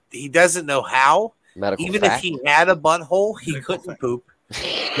doesn't know how. Even if he had a butthole, he couldn't poop.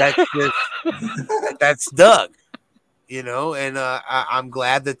 That's Doug. You know, and I'm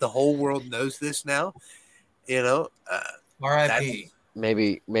glad that the whole world knows this now. You know, R.I.P.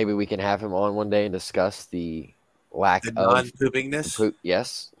 Maybe we can have him on one day and discuss the lack of non-poopingness.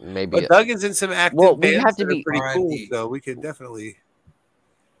 Yes, maybe. But Doug is in some active bands that are pretty cool, so we could definitely.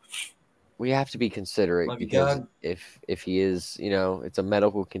 We have to be considerate because if he is, you know, it's a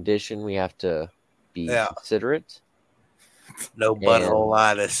medical condition, we have to be considerate. No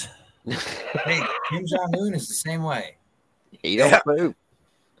butthole-itis. Hey, Kim Jong-un is the same way. He don't poop.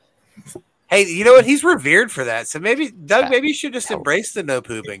 Hey, you know what? He's revered for that. So maybe Doug, you should just embrace the no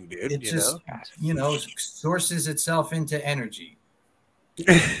pooping, dude. It just, sources itself into energy.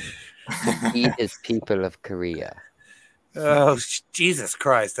 Eat his people of Korea. Oh, Jesus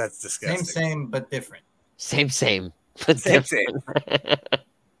Christ, that's disgusting. Same, but different. Same, but different.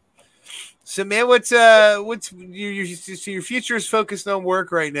 So, man, what's your future is focused on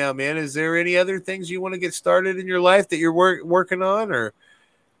work right now, man? Is there any other things you want to get started in your life that you're working on, or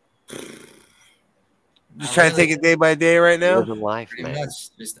just trying to take it day by day right now? Living life, man.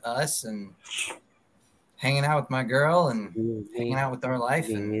 Much just us and hanging out with my girl and hanging out with our life.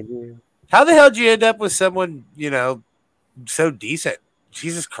 And how the hell did you end up with someone, so decent?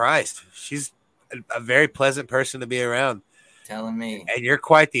 Jesus Christ. She's a very pleasant person to be around. Telling me. And you're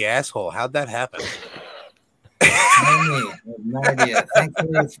quite the asshole. How'd that happen? I have no idea.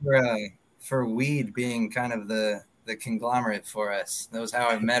 Thankfully for weed being kind of the conglomerate for us. That was how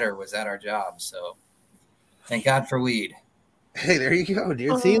I met her, was at our job. So thank God for weed. Hey, there you go,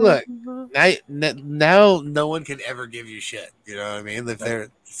 dude. See, look. Now no one can ever give you shit. You know what I mean? If they're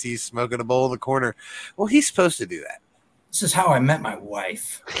smoking a bowl in the corner. Well, he's supposed to do that. This is how I met my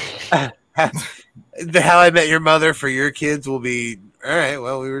wife. How I Met Your Mother for your kids will be, all right,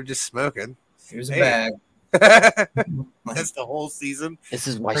 well, we were just smoking. Here's a bag. That's the whole season. This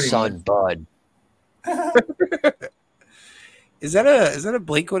is my son, Bud. Is that a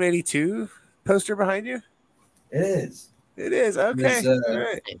Blink-182 poster behind you? It is. It is. Okay. All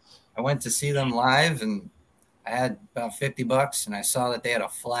right. I went to see them live, and I had about $50, and I saw that they had a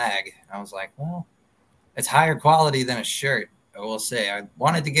flag. I was like, well, it's higher quality than a shirt. I will say I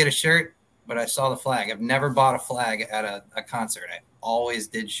wanted to get a shirt, but I saw the flag. I've never bought a flag at a concert. I always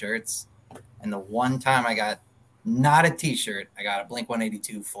did shirts. And the one time I got not a t-shirt, I got a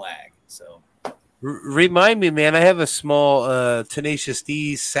Blink-182 flag. So remind me, man, I have a small Tenacious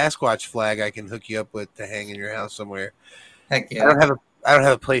D Sasquatch flag I can hook you up with to hang in your house somewhere. Heck yeah. I don't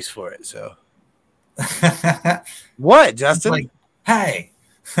have a place for it, so. What, Justin? Like, hey.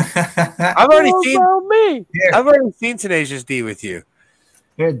 I've already seen Tenacious D with you.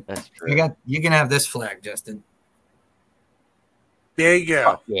 Good. That's true. You can have this flag, Justin. There you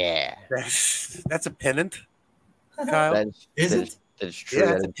go. Oh, yeah. That's a pennant, Kyle. Is it? That's true.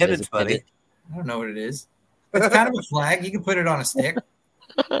 Yeah, it's a pennant, buddy. I don't know what it is. It's kind of a flag. You can put it on a stick.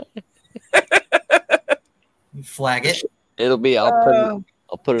 You flag it. It'll be. I'll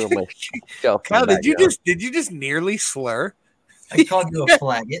put it on my shelf. Kyle, did you just nearly slur? I called you a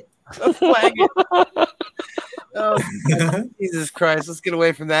faggot. A faggot. Oh, Jesus Christ. Let's get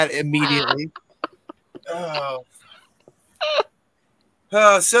away from that immediately. Oh,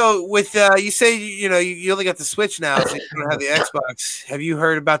 So with you say you only got the Switch now, so you don't have the Xbox. Have you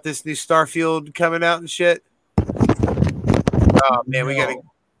heard about this new Starfield coming out and shit? Oh man, No.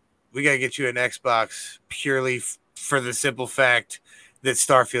 we gotta get you an Xbox purely for the simple fact that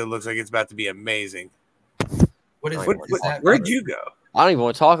Starfield looks like it's about to be amazing. What is that? Where'd you go, I don't even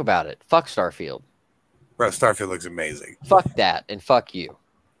want to talk about it. Fuck Starfield. bro? Starfield looks amazing. Fuck that and fuck you.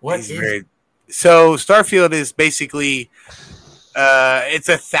 So Starfield is basically it's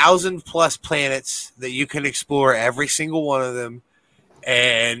 1,000+ planets that you can explore every single one of them,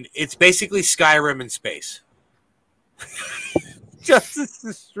 and it's basically Skyrim in space. Justice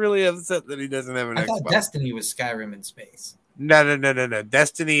is really upset that he doesn't have an Xbox. I thought Destiny was Skyrim in space. No.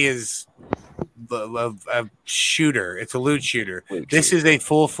 Destiny is a shooter. It's a loot shooter. This is a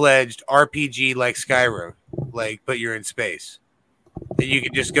full-fledged RPG like Skyrim, but you're in space. And you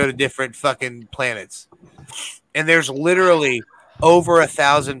can just go to different fucking planets. And there's literally over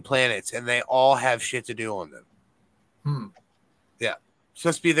 1,000 planets, and they all have shit to do on them. Yeah.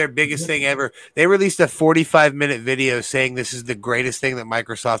 Supposed to be their biggest thing ever. They released a 45-minute video saying this is the greatest thing that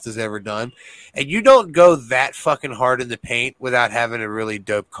Microsoft has ever done. And you don't go that fucking hard in the paint without having a really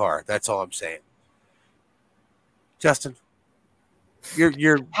dope car. That's all I'm saying. Justin,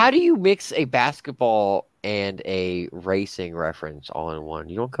 you're How do you mix a basketball and a racing reference all in one?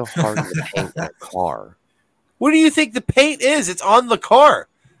 You don't go hard in the paint in a car. What do you think the paint is? It's on the car.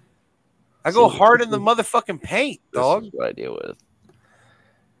 I go hard in the motherfucking paint, dog. This is what I deal with.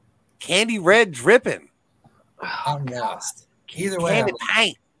 Candy red dripping. I'm lost. Either way, Candy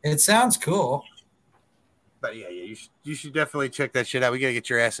paint. It sounds cool. But yeah, you should definitely check that shit out. We gotta get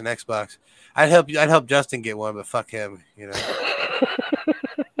your ass an Xbox. I'd help Justin get one, but fuck him,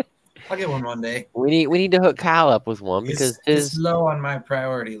 I'll get one day. We need to hook Kyle up with one because it's low on my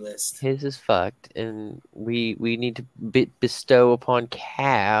priority list. His is fucked, and we need to bestow upon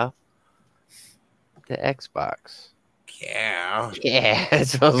Kyle the Xbox. Yeah,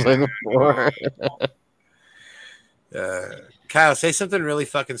 that's what I was looking for. Kyle, say something really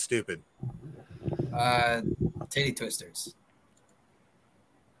fucking stupid. Titty twisters.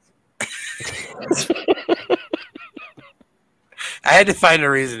 I had to find a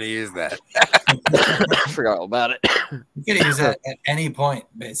reason to use that. I forgot all about it. You could use that at any point,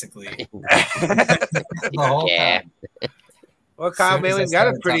 basically. The whole time. Well, Kyle, man, we got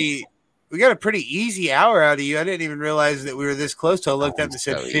a pretty easy hour out of you. I didn't even realize that we were this close till I looked up and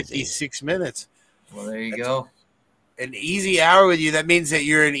said 56 minutes. Well, there you go. An easy hour with you. That means that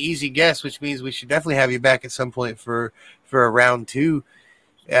you're an easy guest, which means we should definitely have you back at some point for a round two.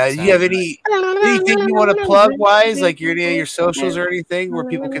 Do you have anything you want to plug wise, like any of your socials or anything where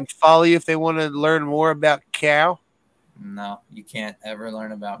people can follow you if they want to learn more about Cal? No, you can't ever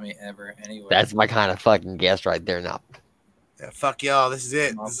learn about me ever anywhere. That's my kind of fucking guest right there now. Yeah, fuck y'all. This is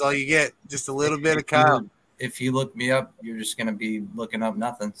it. This is all you get. Just a little bit of Kyle. If you look me up, you're just going to be looking up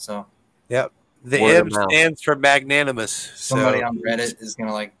nothing. So, yep. The M stands for magnanimous. Somebody on Reddit is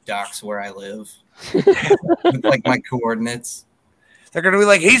going to dox where I live. With, my coordinates. They're going to be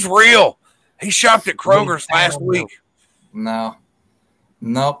like, he's real. He shopped at Kroger's last week. No.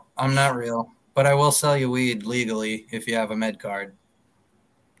 Nope, I'm not real. But I will sell you weed legally if you have a med card.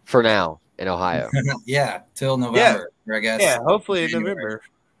 For now, in Ohio. Yeah, till November, I guess. Yeah, hopefully in November.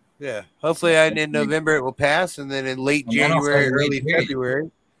 Yeah, hopefully in November it will pass, and then in late January, early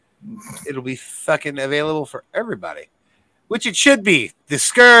February, it'll be fucking available for everybody. Which it should be. The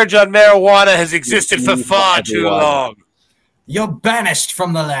scourge on marijuana has existed for far too long. You're banished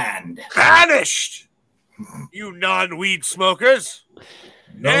from the land. Banished! You non-weed smokers.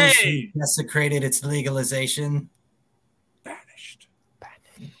 Those who desecrated its legalization. Banished.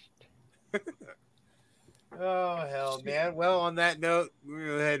 Oh, hell, man. Well, on that note, we're going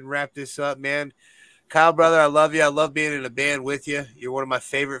to go ahead and wrap this up, man. Kyle, brother, I love you. I love being in a band with you. You're one of my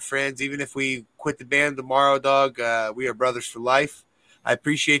favorite friends. Even if we quit the band tomorrow, dog, we are brothers for life. I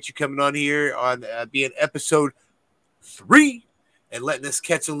appreciate you coming on here on being episode 3 and letting us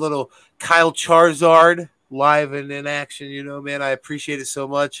catch a little Kyle Charizard live and in action. Man, I appreciate it so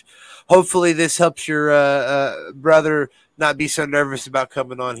much. Hopefully this helps your brother not be so nervous about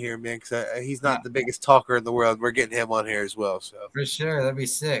coming on here, man, because he's not the biggest talker in the world. We're getting him on here as well. So for sure, that'd be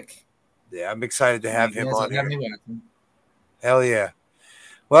sick. Yeah, I'm excited to have him on here. Hell yeah.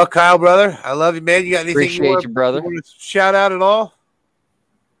 Well, Kyle, brother, I love you, man. You got anything you want to shout out at all?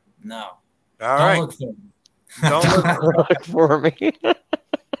 No. All right. Look for me. Don't look for me.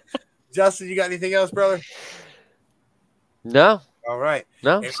 Justin, you got anything else, brother? No. All right.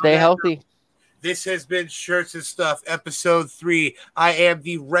 No, stay healthy. This has been Shirts and Stuff, episode 3. I am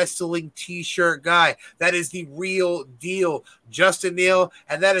the wrestling t-shirt guy. That is the real deal, Justin Neal,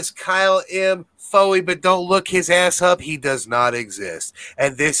 and that is Kyle M. Fowee, but don't look his ass up. He does not exist.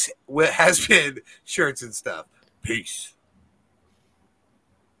 And this has been Shirts and Stuff. Peace.